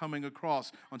message coming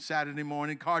across on Saturday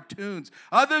morning cartoons.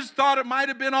 Others thought it might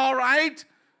have been all right.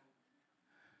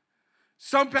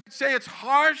 Some people say it's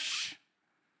harsh.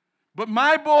 But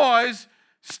my boys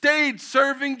stayed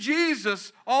serving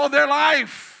Jesus all their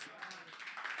life.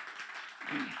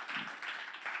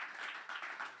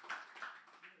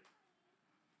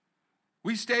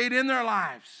 We stayed in their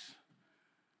lives.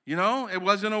 You know, it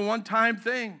wasn't a one-time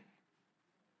thing.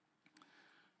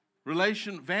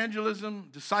 Evangelism,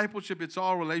 discipleship, it's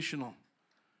all relational.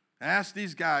 Ask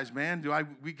these guys, man,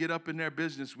 we get up in their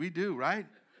business? We do, right?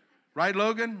 Right,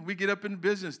 Logan? We get up in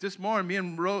business. This morning, me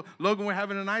and Logan were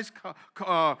having a nice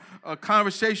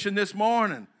conversation this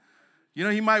morning. You know,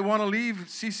 he might want to leave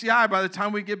CCI by the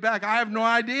time we get back. I have no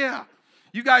idea.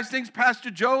 You guys think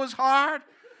Pastor Joe is hard?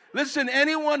 Listen,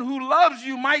 anyone who loves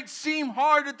you might seem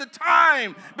hard at the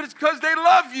time, but it's because they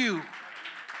love you.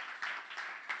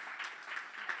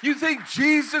 You think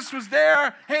Jesus was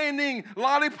there handing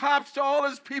lollipops to all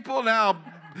his people? Now,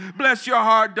 bless your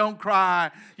heart, don't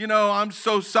cry. You know, I'm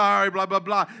so sorry, blah, blah,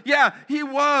 blah. Yeah, he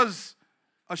was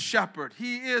a shepherd.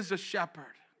 He is a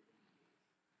shepherd.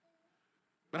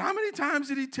 But how many times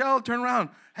did he turn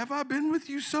around, have I been with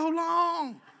you so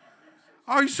long?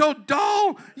 Are you so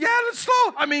dull? Yeah, it's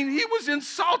slow. I mean, he was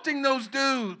insulting those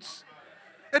dudes.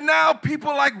 And now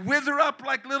people wither up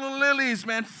like little lilies,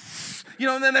 man. You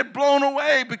know, and then they're blown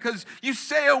away because you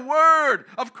say a word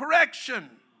of correction.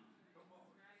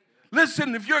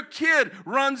 Listen, if your kid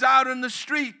runs out in the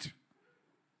street,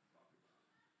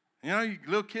 you know,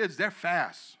 little kids, they're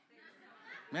fast.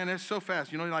 Man, they're so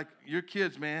fast. You know, like your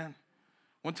kids, man.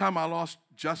 One time I lost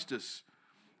Justice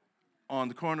on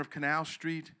the corner of Canal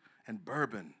Street and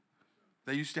Bourbon.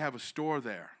 They used to have a store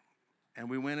there. And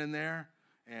we went in there,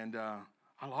 and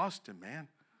I lost him, man.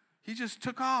 He just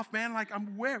took off, man. Like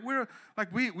we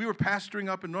were pastoring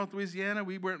up in North Louisiana.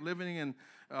 We weren't living in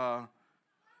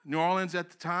New Orleans at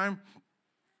the time.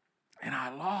 And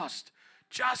I lost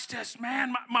Justice,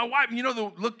 man. My wife, you know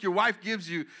the look your wife gives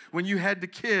you when you had the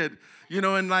kid, you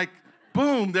know, and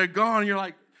boom, they're gone. You're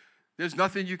like, there's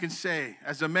nothing you can say.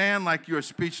 As a man, you're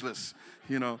speechless,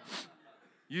 you know.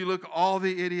 You look all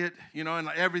the idiot, you know, and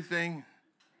everything.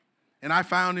 And I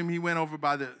found him. He went over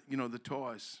by the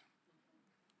toys.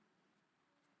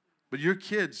 But your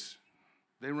kids,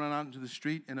 they run out into the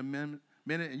street in a minute,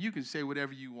 and you can say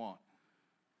whatever you want.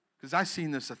 Because I've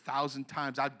seen this 1,000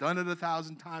 times. I've done it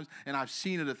 1,000 times, and I've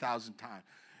seen it 1,000 times.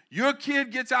 Your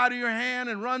kid gets out of your hand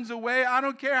and runs away. I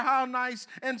don't care how nice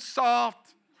and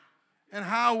soft and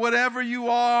how whatever you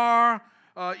are,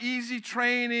 easy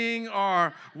training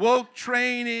or woke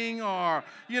training or,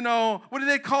 you know, what do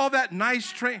they call that?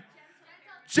 Nice training.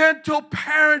 Gentle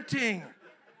parenting.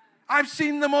 I've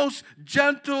seen the most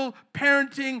gentle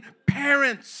parenting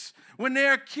parents when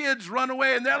their kids run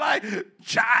away and they're like,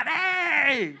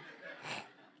 Johnny,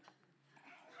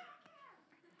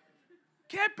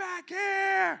 get back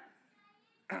here.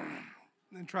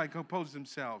 and try and compose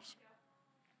themselves.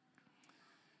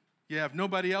 Yeah, if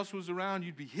nobody else was around,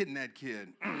 you'd be hitting that kid.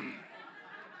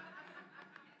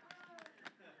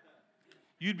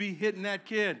 You'd be hitting that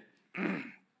kid.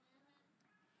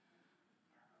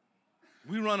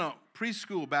 We run a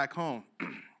preschool back home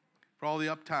for all the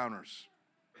uptowners.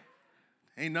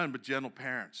 Ain't nothing but gentle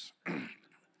parents.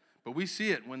 But we see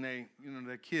it when they,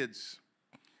 their kids,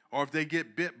 or if they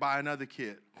get bit by another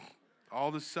kid. All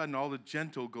of a sudden, all the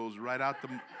gentle goes right out the...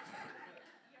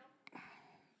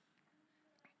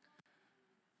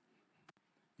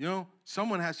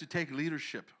 Someone has to take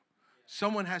leadership.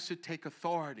 Someone has to take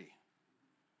authority.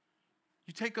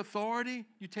 You take authority,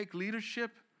 you take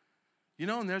leadership,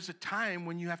 and there's a time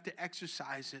when you have to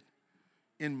exercise it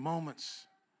in moments.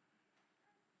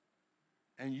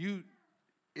 And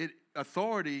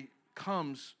authority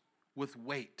comes with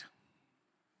weight,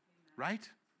 right?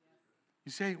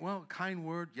 You say, well, kind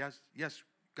word, yes,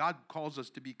 God calls us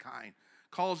to be kind,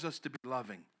 calls us to be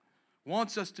loving,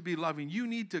 wants us to be loving. You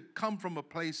need to come from a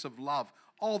place of love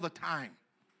all the time.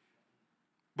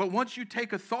 But once you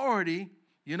take authority,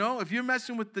 if you're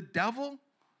messing with the devil,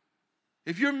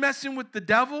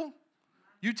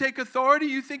 you take authority,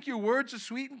 you think your words are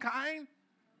sweet and kind?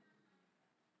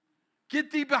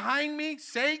 Get thee behind me,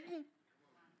 Satan.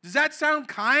 Does that sound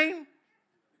kind?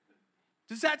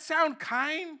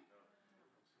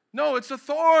 No, it's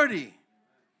authority.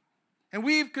 And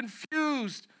we've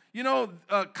confused,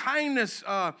 kindness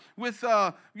with,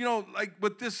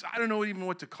 with this, I don't know even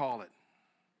what to call it.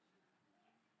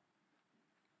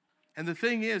 And the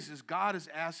thing is God is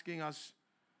asking us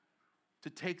to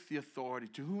take the authority.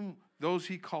 To whom those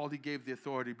he called, he gave the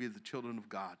authority to be the children of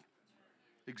God.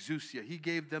 Exousia. He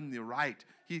gave them the right.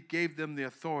 He gave them the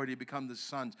authority to become the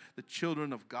sons, the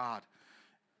children of God.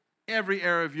 Every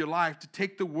area of your life to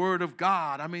take the word of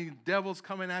God. I mean, the devil's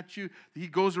coming at you. He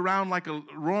goes around like a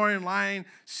roaring lion,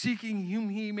 seeking whom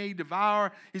he may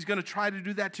devour. He's going to try to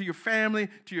do that to your family,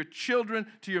 to your children,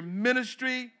 to your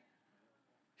ministry.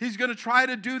 He's going to try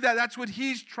to do that. That's what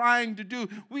he's trying to do.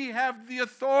 We have the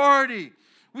authority.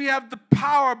 We have the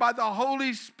power by the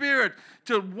Holy Spirit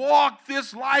to walk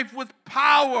this life with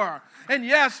power. And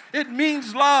yes, it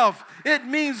means love. It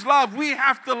means love. We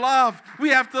have to love. We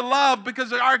have to love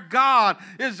because our God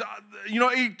is,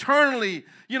 eternally,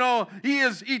 he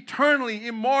is eternally,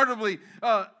 immortally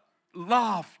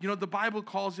love. The Bible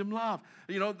calls him love.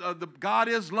 The God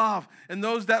is love. And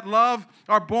those that love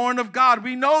are born of God.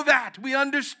 We know that. We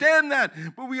understand that.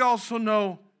 But we also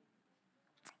know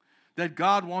that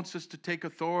God wants us to take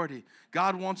authority.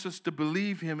 God wants us to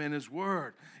believe him in his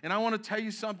word. And I want to tell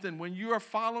you something. When you are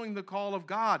following the call of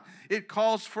God, it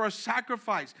calls for a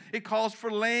sacrifice. It calls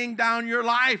for laying down your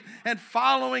life and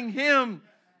following him.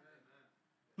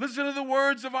 Listen to the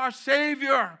words of our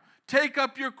Savior. Take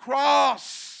up your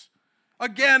cross.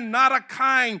 Again, not a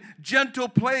kind, gentle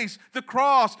place. The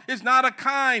cross is not a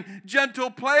kind,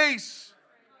 gentle place.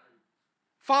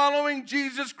 Following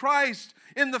Jesus Christ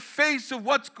in the face of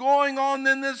what's going on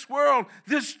in this world.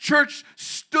 This church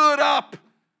stood up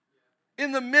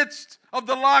in the midst of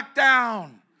the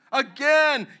lockdown.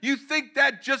 Again, you think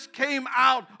that just came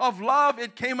out of love?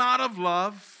 It came out of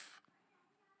love.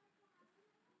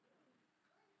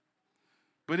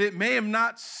 But it may have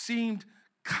not seemed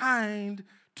kind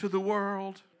to the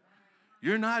world.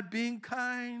 You're not being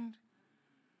kind.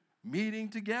 Meeting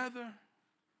together.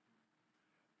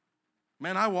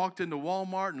 Man, I walked into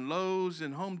Walmart and Lowe's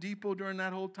and Home Depot during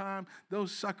that whole time.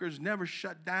 Those suckers never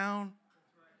shut down.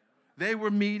 They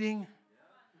were meeting.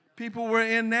 People were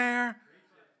in there.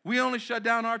 We only shut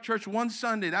down our church one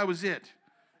Sunday. That was it.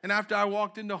 And after I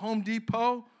walked into Home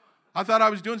Depot, I thought I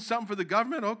was doing something for the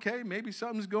government. Okay, maybe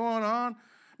something's going on.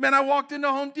 Man, I walked into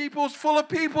Home Depot, it's full of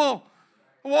people.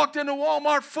 I walked into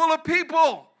Walmart, full of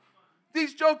people.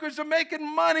 These jokers are making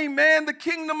money, man. The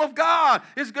kingdom of God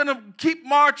is going to keep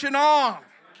marching on.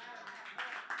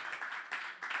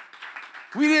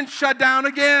 We didn't shut down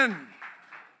again.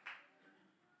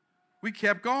 We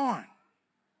kept going.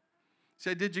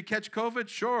 Said, did you catch COVID?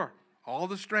 Sure. All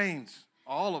the strains,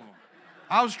 all of them.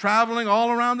 I was traveling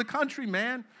all around the country,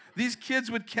 man. These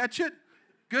kids would catch it.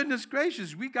 Goodness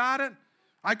gracious, we got it.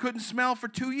 I couldn't smell for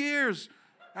 2 years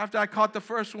after I caught the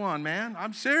first one, man.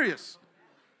 I'm serious.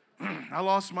 I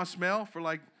lost my smell for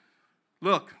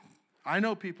look, I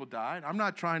know people died. I'm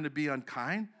not trying to be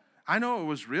unkind. I know it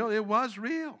was real. It was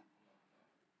real.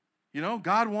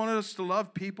 God wanted us to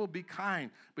love people, be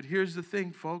kind. But here's the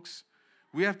thing, folks.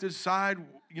 We have to decide,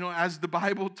 as the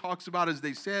Bible talks about, as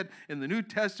they said in the New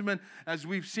Testament, as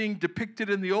we've seen depicted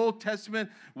in the Old Testament,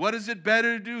 what is it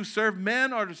better to do, serve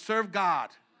men or to serve God?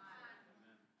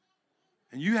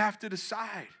 And you have to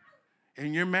decide.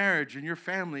 in your marriage, in your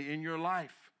family, in your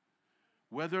life,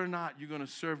 whether or not you're going to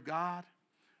serve God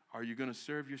or you're going to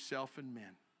serve yourself and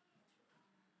men.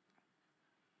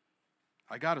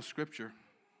 I got a scripture,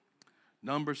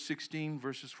 Numbers 16,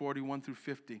 verses 41 through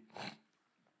 50.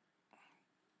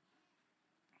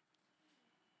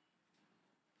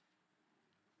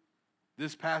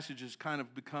 This passage has kind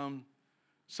of become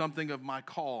something of my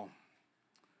call.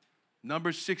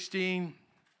 Numbers 16,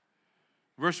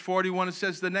 verse 41, it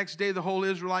says, the next day the whole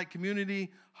Israelite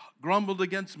community grumbled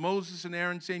against Moses and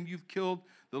Aaron, saying, you've killed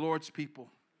the Lord's people,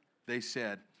 they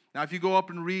said. Now, if you go up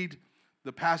and read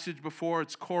the passage before,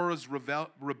 it's Korah's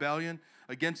rebellion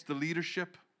against the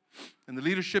leadership. And the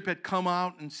leadership had come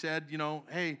out and said,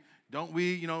 hey, don't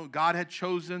we, God had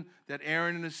chosen that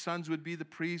Aaron and his sons would be the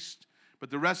priests. But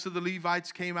the rest of the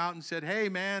Levites came out and said, hey,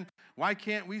 man, why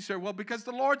can't we serve? Well, because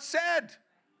the Lord said.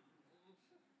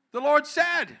 The Lord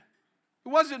said. It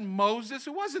wasn't Moses.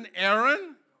 It wasn't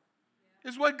Aaron.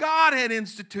 It's what God had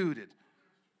instituted.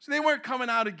 So they weren't coming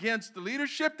out against the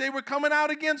leadership. They were coming out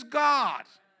against God.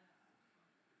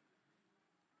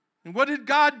 And what did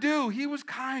God do? He was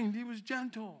kind. He was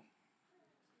gentle.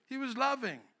 He was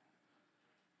loving.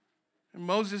 And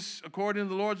Moses, according to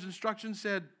the Lord's instructions,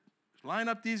 said, line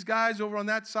up these guys over on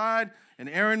that side and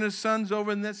Aaron and his sons over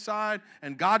on this side,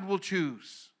 and God will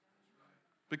choose.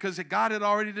 Because God had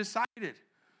already decided.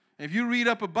 If you read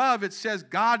up above, it says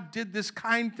God did this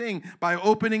kind thing by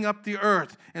opening up the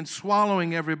earth and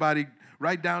swallowing everybody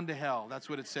right down to hell. That's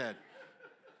what it said.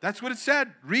 That's what it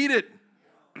said. Read it.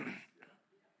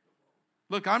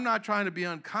 Look, I'm not trying to be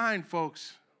unkind,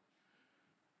 folks,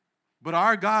 but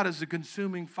our God is a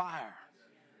consuming fire.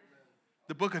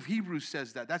 The book of Hebrews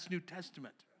says that. That's New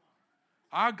Testament.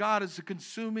 Our God is a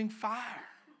consuming fire.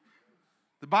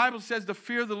 The Bible says the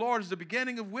fear of the Lord is the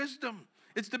beginning of wisdom.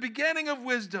 It's the beginning of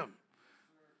wisdom.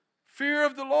 Fear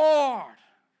of the Lord.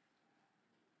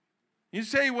 You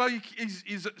say, well,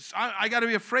 I got to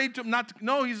be afraid to him not to.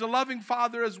 No, he's a loving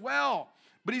father as well.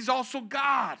 But he's also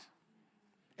God.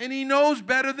 And he knows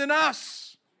better than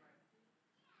us.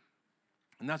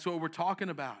 And that's what we're talking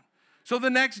about. So the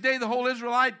next day, the whole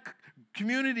Israelite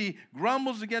community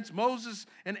grumbles against Moses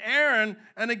and Aaron.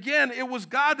 And again, it was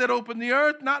God that opened the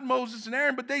earth, not Moses and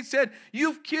Aaron. But they said,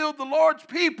 you've killed the Lord's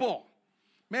people.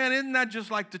 Man, isn't that just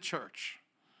like the church?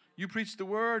 You preach the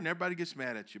word and everybody gets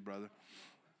mad at you, brother.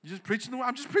 You're just preaching the word.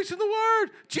 I'm just preaching the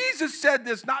word. Jesus said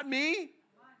this, not me.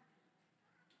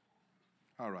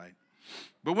 All right.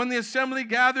 But when the assembly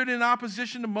gathered in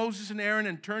opposition to Moses and Aaron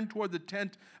and turned toward the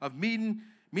tent of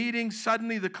meeting,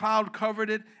 suddenly the cloud covered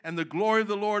it, and the glory of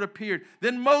the Lord appeared.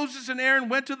 Then Moses and Aaron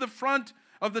went to the front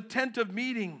of the tent of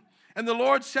meeting. And the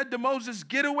Lord said to Moses,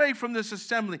 get away from this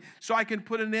assembly so I can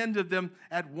put an end to them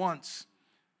at once.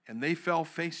 And they fell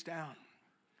face down.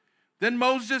 Then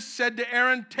Moses said to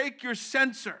Aaron, take your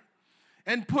censer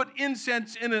and put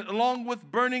incense in it along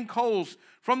with burning coals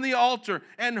from the altar,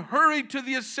 and hurry to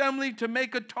the assembly to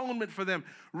make atonement for them.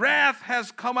 Wrath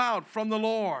has come out from the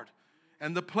Lord,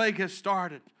 and the plague has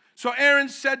started. So Aaron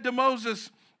did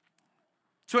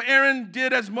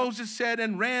as Moses said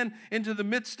and ran into the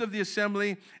midst of the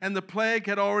assembly, and the plague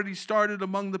had already started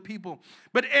among the people.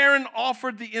 But Aaron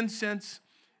offered the incense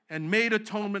and made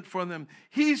atonement for them.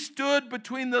 He stood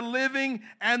between the living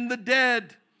and the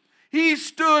dead. He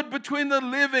stood between the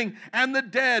living and the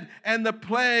dead, and the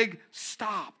plague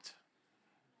stopped.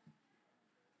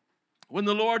 When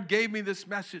the Lord gave me this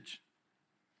message,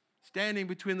 standing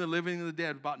between the living and the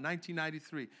dead, about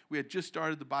 1993, we had just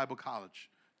started the Bible college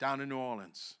down in New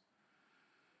Orleans.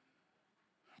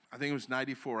 I think it was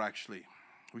 94, actually.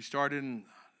 We started in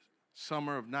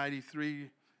summer of 93,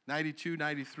 92,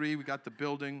 93. We got the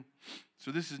building.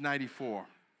 So this is 94.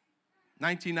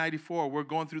 1994, we're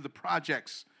going through the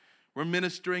projects. We're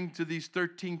ministering to these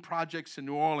 13 projects in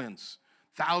New Orleans.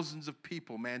 Thousands of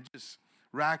people, man, just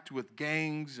racked with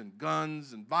gangs and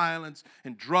guns and violence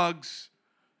and drugs.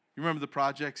 You remember the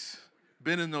projects?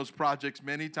 Been in those projects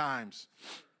many times.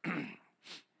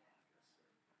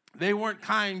 They weren't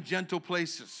kind, gentle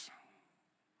places.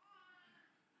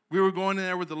 We were going in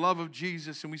there with the love of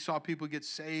Jesus, and we saw people get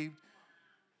saved,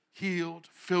 healed,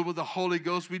 filled with the Holy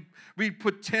Ghost. We'd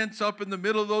put tents up in the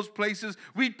middle of those places.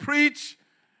 We'd preach.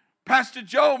 Pastor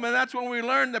Joe, man, that's when we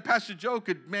learned that Pastor Joe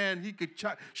could, man, he could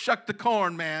shuck the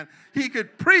corn, man. He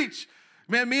could preach.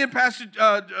 Man, me and Pastor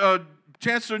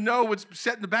Chancellor Noah would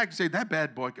sit in the back and say, that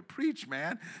bad boy could preach,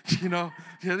 man.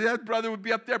 That brother would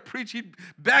be up there preaching.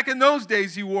 Back in those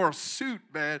days, he wore a suit,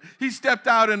 man. He stepped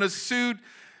out in a suit.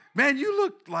 Man, you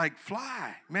looked like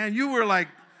fly. Man,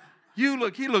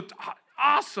 he looked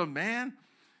awesome, man.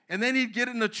 And then he'd get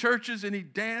in the churches and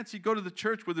he'd dance. He'd go to the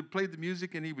church where they played the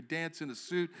music and he would dance in a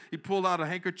suit. He pulled out a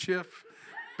handkerchief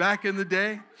back in the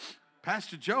day.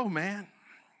 Pastor Joe, man.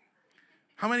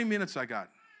 How many minutes I got?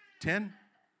 10?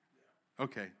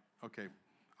 Okay.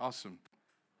 Awesome.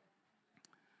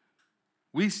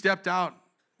 We stepped out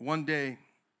one day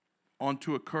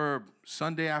onto a curb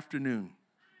Sunday afternoon.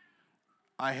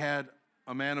 I had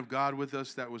a man of God with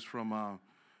us that was from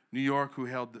New York who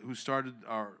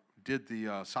did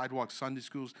the sidewalk Sunday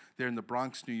schools there in the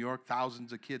Bronx, New York.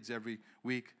 Thousands of kids every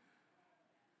week.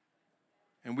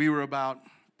 And we were about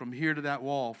from here to that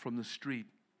wall from the street.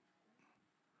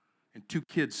 And 2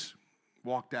 kids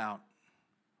walked out.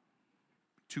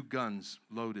 2 guns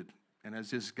loaded. And as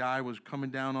this guy was coming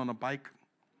down on a bike,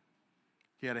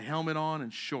 he had a helmet on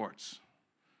and shorts.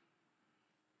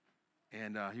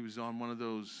 And he was on one of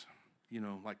those,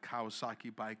 like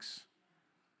Kawasaki bikes.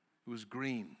 It was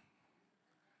green.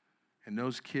 And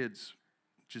those kids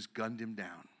just gunned him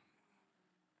down.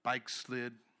 Bike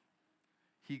slid.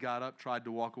 He got up, tried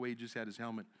to walk away. He just had his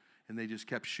helmet. And they just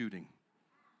kept shooting.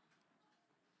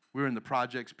 We were in the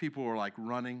projects. People were like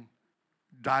running,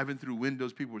 diving through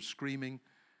windows. People were screaming.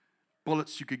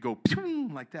 Bullets, you could go pew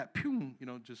like that, pew,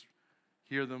 just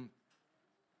hear them.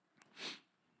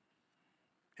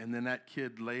 And then that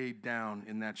kid laid down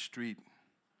in that street.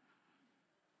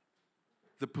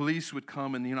 The police would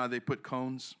come and, they put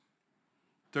cones,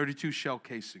 32 shell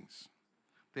casings.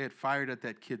 They had fired at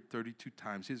that kid 32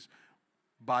 times. His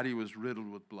body was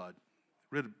riddled with blood,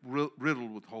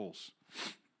 riddled with holes.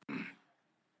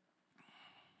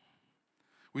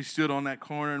 We stood on that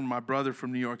corner, and my brother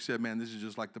from New York said, man, this is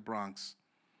just like the Bronx.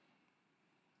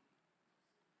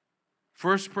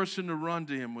 First person to run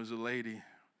to him was a lady.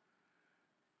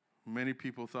 Many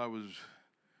people thought was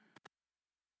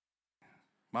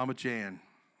Mama Jan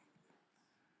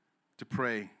to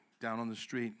pray down on the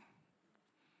street.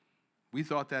 We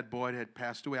thought that boy had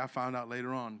passed away. I found out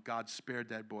later on God spared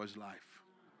that boy's life.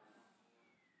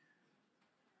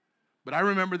 But I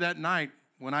remember that night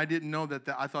when I didn't know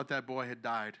I thought that boy had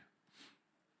died.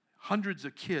 Hundreds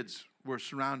of kids were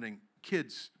surrounding,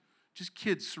 kids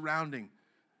surrounding.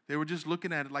 They were just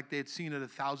looking at it like they had seen it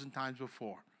 1,000 times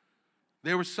before.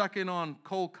 They were sucking on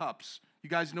coal cups. You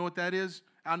guys know what that is?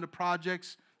 Out in the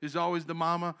projects, there's always the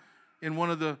mama in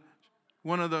one of the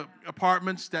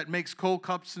apartments that makes coal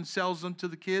cups and sells them to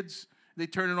the kids. They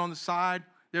turn it on the side.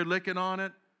 They're licking on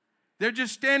it. They're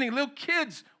just standing, little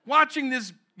kids, watching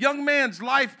this young man's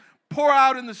life pour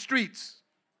out in the streets.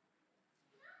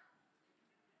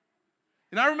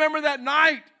 And I remember that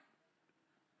night,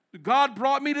 God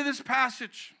brought me to this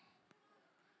passage.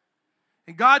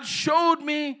 And God showed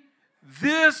me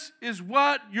this is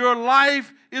what your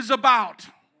life is about.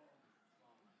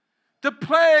 The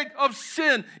plague of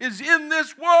sin is in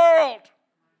this world.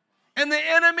 And the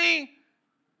enemy,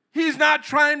 he's not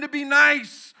trying to be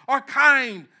nice or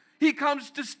kind. He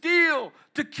comes to steal,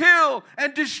 to kill,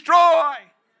 and destroy.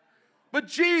 But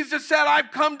Jesus said,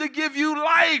 I've come to give you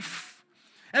life.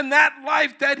 And that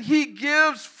life that he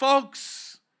gives,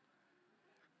 folks,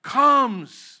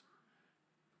 comes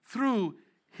through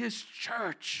his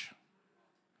church,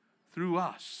 through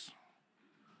us.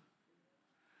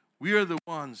 We are the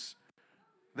ones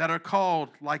that are called,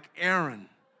 like Aaron,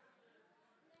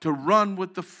 to run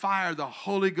with the fire, the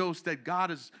Holy Ghost that God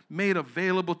has made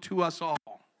available to us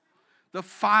all. The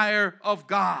fire of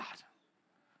God.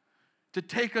 To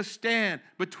take a stand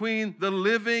between the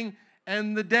living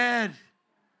and the dead.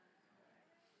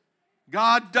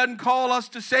 God doesn't call us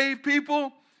to save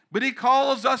people, but he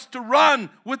calls us to run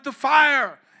with the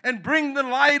fire and bring the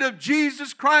light of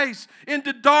Jesus Christ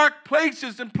into dark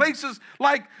places and places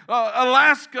like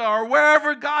Alaska or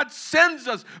wherever God sends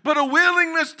us. But a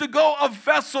willingness to go, a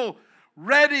vessel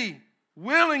ready,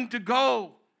 willing to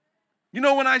go.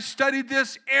 When I studied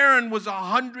this, Aaron was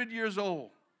 100 years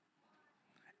old.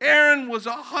 Aaron was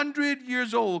 100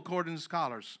 years old, according to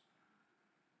scholars,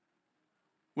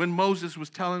 when Moses was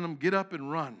telling him, get up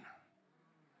and run.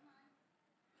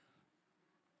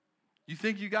 You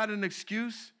think you got an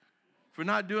excuse for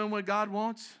not doing what God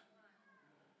wants?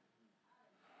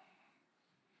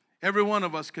 Every one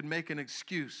of us could make an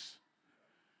excuse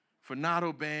for not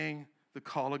obeying the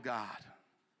call of God.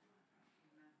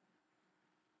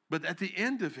 But at the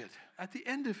end of it,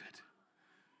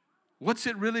 what's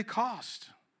it really cost?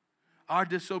 Our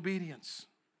disobedience.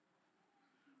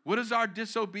 What does our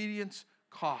disobedience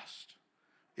cost?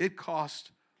 It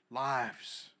cost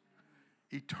lives,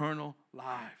 eternal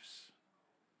lives.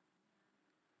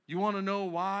 You want to know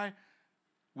why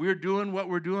we're doing what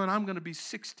we're doing? I'm going to be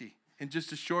 60 in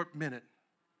just a short minute.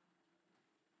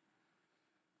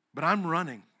 But I'm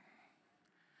running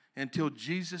until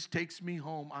Jesus takes me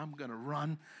home, I'm going to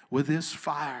run with this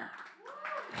fire.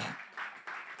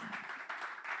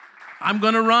 I'm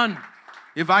going to run.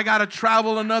 If I got to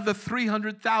travel another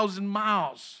 300,000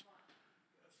 miles,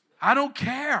 I don't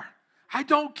care. I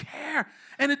don't care.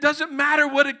 And it doesn't matter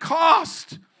what it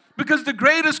costs, because the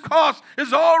greatest cost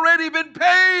has already been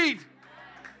paid.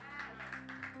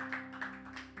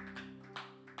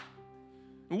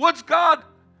 What's God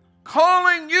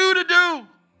calling you to do?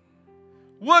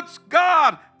 What's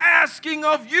God asking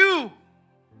of you?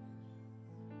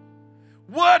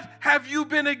 What have you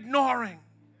been ignoring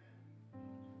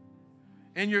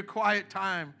in your quiet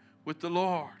time with the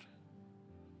Lord?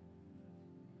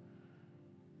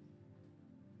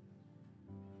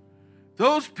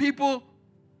 Those people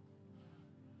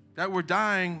that were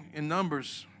dying in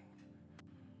numbers,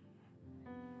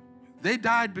 they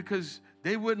died because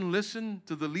they wouldn't listen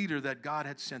to the leader that God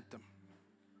had sent them.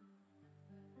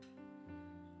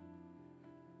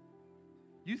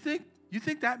 You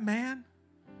think that man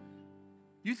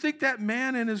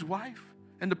and his wife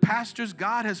and the pastors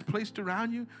God has placed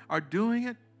around you are doing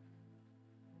it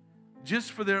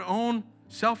just for their own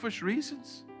selfish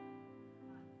reasons?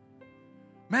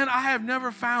 Man, I have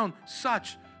never found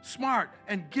such smart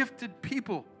and gifted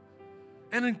people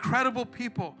and incredible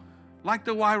people like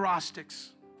the Wyrostics.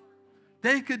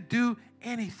 They could do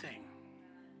anything.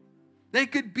 They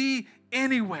could be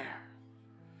anywhere.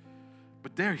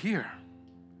 But they're here.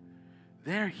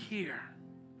 They're here.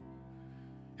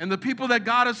 And the people that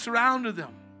God has surrounded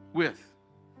them with.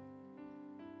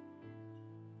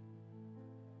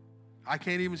 I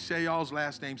can't even say y'all's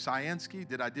last name. Syansky.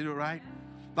 Did I do it right?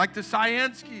 Like the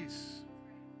Syanskys.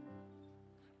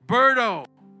 Berto.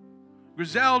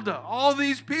 Griselda. All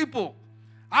these people.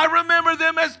 I remember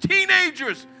them as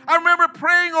teenagers. I remember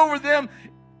praying over them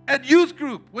at youth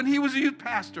group when he was a youth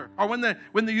pastor, or when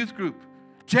the youth group.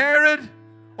 Jared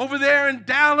over there in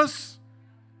Dallas.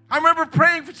 I remember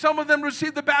praying for some of them to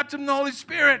receive the baptism of the Holy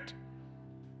Spirit.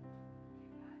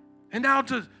 And now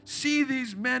to see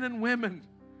these men and women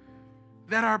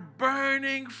that are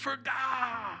burning for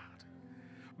God,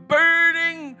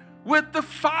 burning with the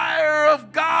fire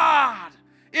of God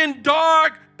in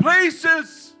dark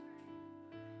places.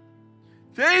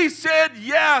 They said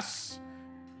yes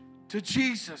to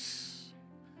Jesus.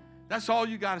 That's all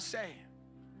you got to say.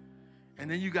 And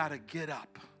then you got to get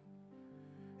up.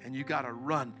 And you got to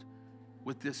run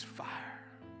with this fire.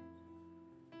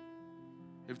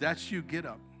 If that's you, get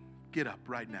up. Get up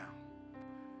right now.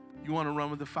 You want to run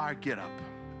with the fire? Get up.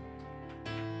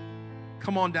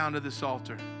 Come on down to this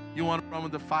altar. You want to run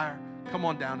with the fire? Come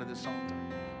on down to this altar.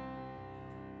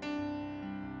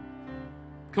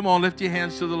 Come on, lift your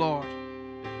hands to the Lord.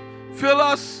 Fill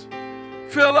us,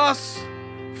 fill us,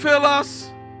 fill us.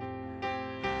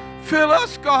 Fill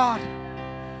us, God.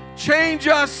 Change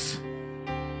us.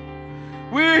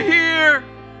 We're here.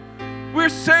 We're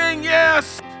saying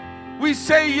yes. We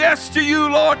say yes to you,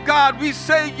 Lord God. We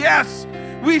say yes.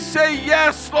 We say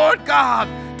yes, Lord God,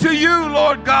 to you,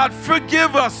 Lord God.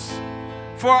 Forgive us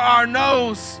for our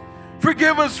no's.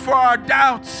 Forgive us for our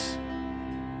doubts.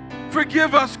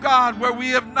 Forgive us, God, where we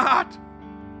have not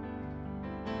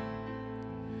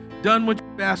done what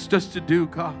you've asked us to do,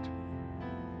 God.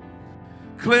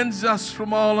 Cleanse us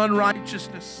from all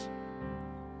unrighteousness.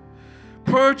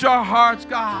 Purge our hearts,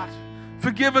 God.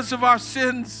 Forgive us of our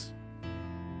sins.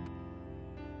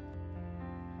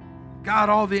 God,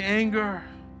 all the anger,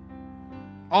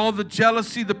 all the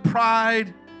jealousy, the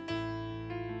pride,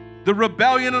 the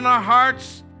rebellion in our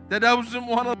hearts that doesn't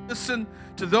want to listen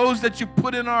to those that you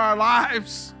put in our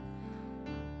lives.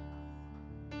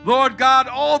 Lord God,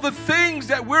 all the things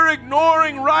that we're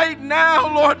ignoring right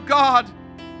now, Lord God.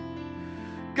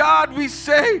 God, we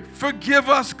say, forgive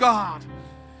us, God.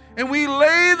 And we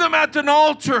lay them at an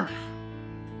altar.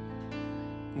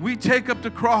 We take up the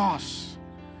cross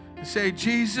and say,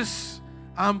 Jesus,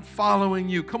 I'm following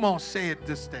you. Come on, say it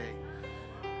this day.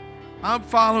 I'm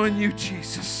following you,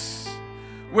 Jesus.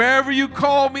 Wherever you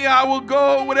call me, I will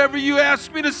go. Whatever you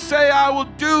ask me to say, I will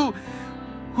do.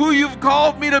 Who you've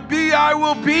called me to be, I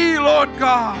will be, Lord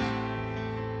God.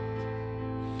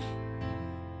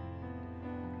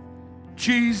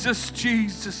 Jesus,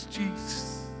 Jesus, Jesus.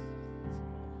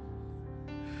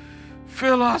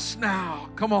 Fill us now.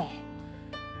 Come on.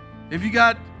 If you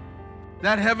got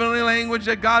that heavenly language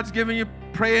that God's giving you,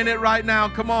 pray in it right now.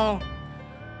 Come on.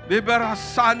 Fill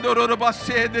us,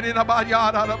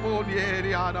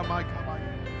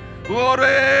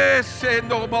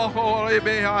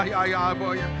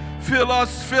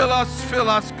 fill us, fill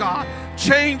us, God.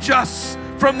 Change us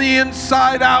from the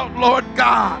inside out, Lord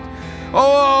God.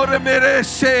 Oh,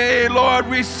 Lord,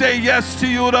 we say yes to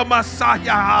you, the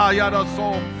Messiah.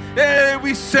 Hey,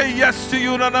 we say yes to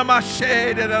you, the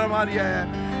Messiah.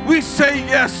 We say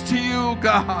yes to you,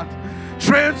 God.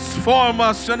 Transform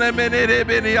us.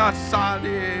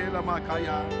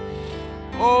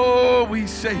 Oh, we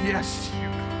say yes to you.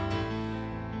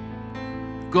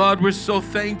 God, we're so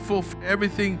thankful for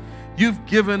everything you've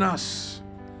given us,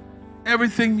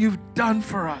 everything you've done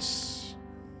for us,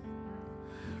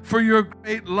 for your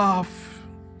great love.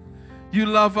 You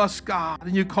love us, God,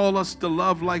 and you call us to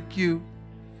love like you.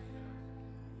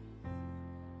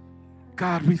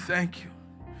 God, we thank you.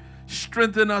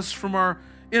 Strengthen us from our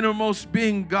innermost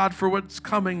being, God, for what's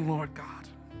coming, Lord God.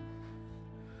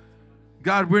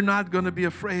 God, we're not going to be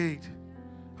afraid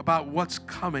about what's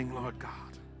coming, Lord God,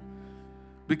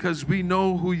 because we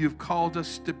know who you've called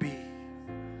us to be,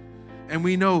 and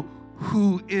we know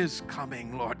who is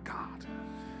coming, Lord God.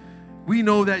 We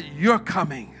know that you're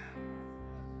coming,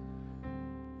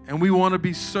 and we want to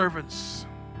be servants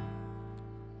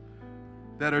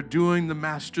that are doing the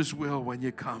Master's will when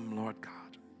you come, Lord God.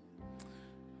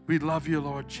 We love you,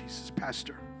 Lord Jesus.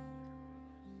 Pastor.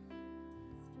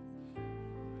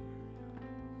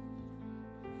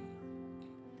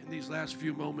 In these last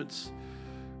few moments,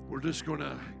 we're just going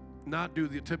to not do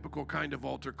the typical kind of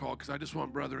altar call, because I just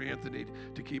want Brother Anthony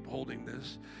to keep holding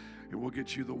this, and we'll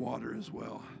get you the water as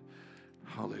well.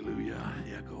 Hallelujah.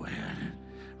 Yeah, go ahead.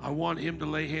 I want him to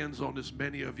lay hands on as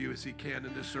many of you as he can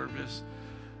in this service.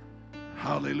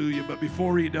 Hallelujah. But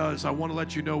before he does, I want to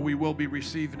let you know we will be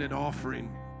receiving an offering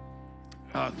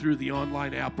through the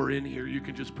online app or in here. You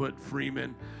can just put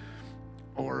Freeman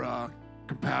or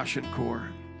Compassion Corps.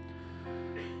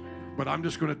 But I'm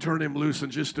just going to turn him loose in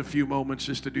just a few moments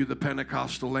just to do the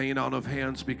Pentecostal laying on of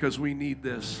hands, because we need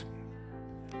this.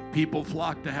 People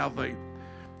flock to have a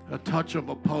touch of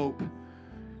a pope,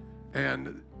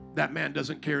 and that man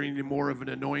doesn't carry any more of an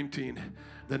anointing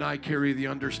than I carry the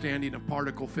understanding of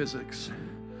particle physics.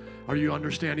 Are you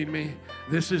understanding me?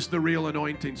 This is the real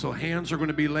anointing. So hands are going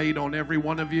to be laid on every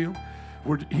one of you.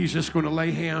 He's just going to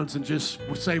lay hands and just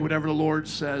say whatever the Lord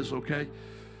says, okay?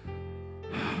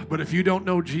 But if you don't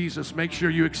know Jesus, make sure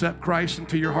you accept Christ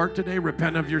into your heart today.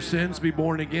 Repent of your sins, be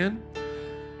born again.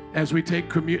 As we took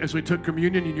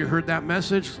communion and you heard that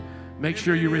message, make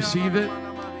sure you receive it.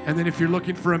 And then if you're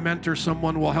looking for a mentor,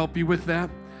 someone will help you with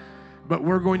that. But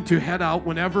we're going to head out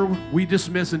whenever we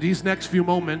dismiss in these next few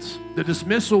moments. The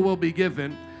dismissal will be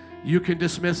given. You can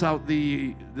dismiss out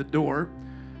the door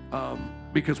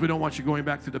because we don't want you going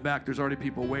back to the back. There's already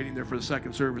people waiting there for the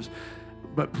second service.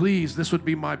 But please, this would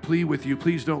be my plea with you.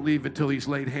 Please don't leave until he's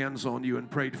laid hands on you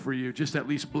and prayed for you. Just at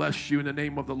least bless you in the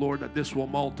name of the Lord that this will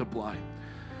multiply.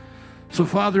 So,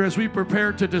 Father, as we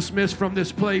prepare to dismiss from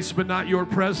this place, but not your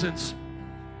presence,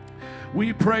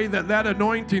 we pray that that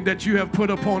anointing that you have put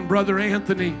upon Brother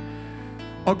Anthony,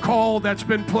 a call that's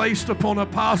been placed upon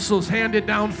apostles, handed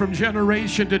down from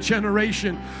generation to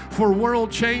generation for world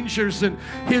changers and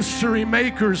history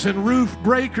makers and roof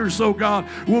breakers, oh God,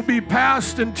 will be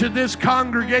passed into this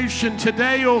congregation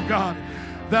today, oh God.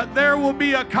 That there will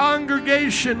be a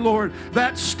congregation, Lord,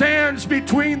 that stands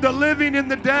between the living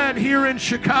and the dead here in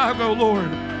Chicago,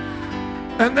 Lord.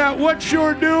 And that what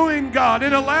you're doing, God,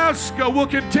 in Alaska will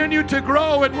continue to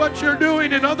grow, and what you're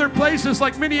doing in other places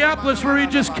like Minneapolis, where he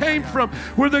just came from,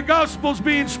 where the gospel's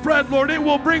being spread, Lord, it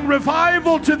will bring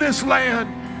revival to this land.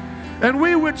 And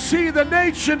we would see the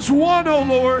nations one, oh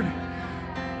Lord.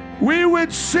 We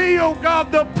would see, oh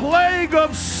God, the plague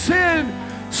of sin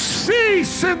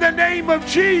cease in the name of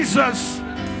Jesus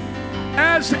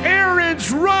as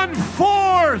errands run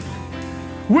forth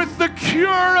with the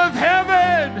cure of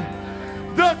heaven.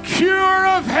 The cure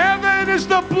of heaven is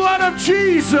the blood of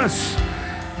Jesus.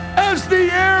 As the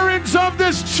errands of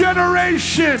this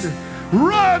generation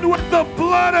run with the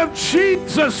blood of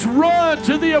Jesus, run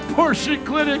to the abortion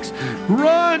clinics,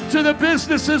 run to the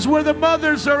businesses where the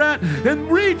mothers are at,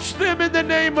 and reach them in the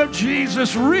name of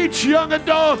Jesus. Reach young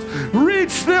adults,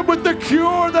 reach them with the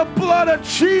cure, the blood of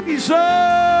Jesus.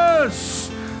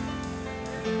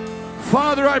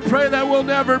 Father, I pray that we'll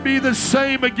never be the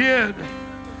same again.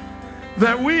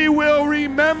 That we will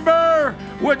remember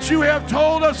what you have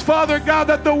told us, Father God,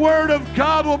 that the word of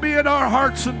God will be in our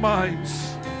hearts and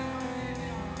minds.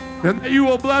 And that you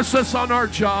will bless us on our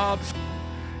jobs.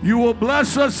 You will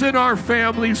bless us in our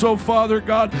families, oh Father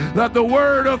God, that the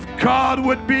word of God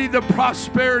would be the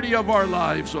prosperity of our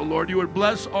lives, oh Lord. You would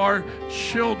bless our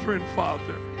children,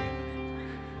 Father.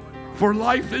 For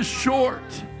life is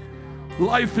short.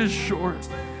 Life is short.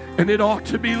 And it ought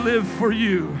to be lived for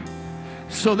you,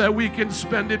 so that we can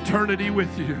spend eternity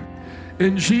with you.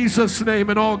 In Jesus' name,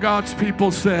 and all God's people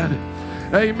said,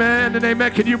 Amen and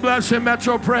amen. Can you bless him,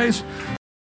 Metro Praise?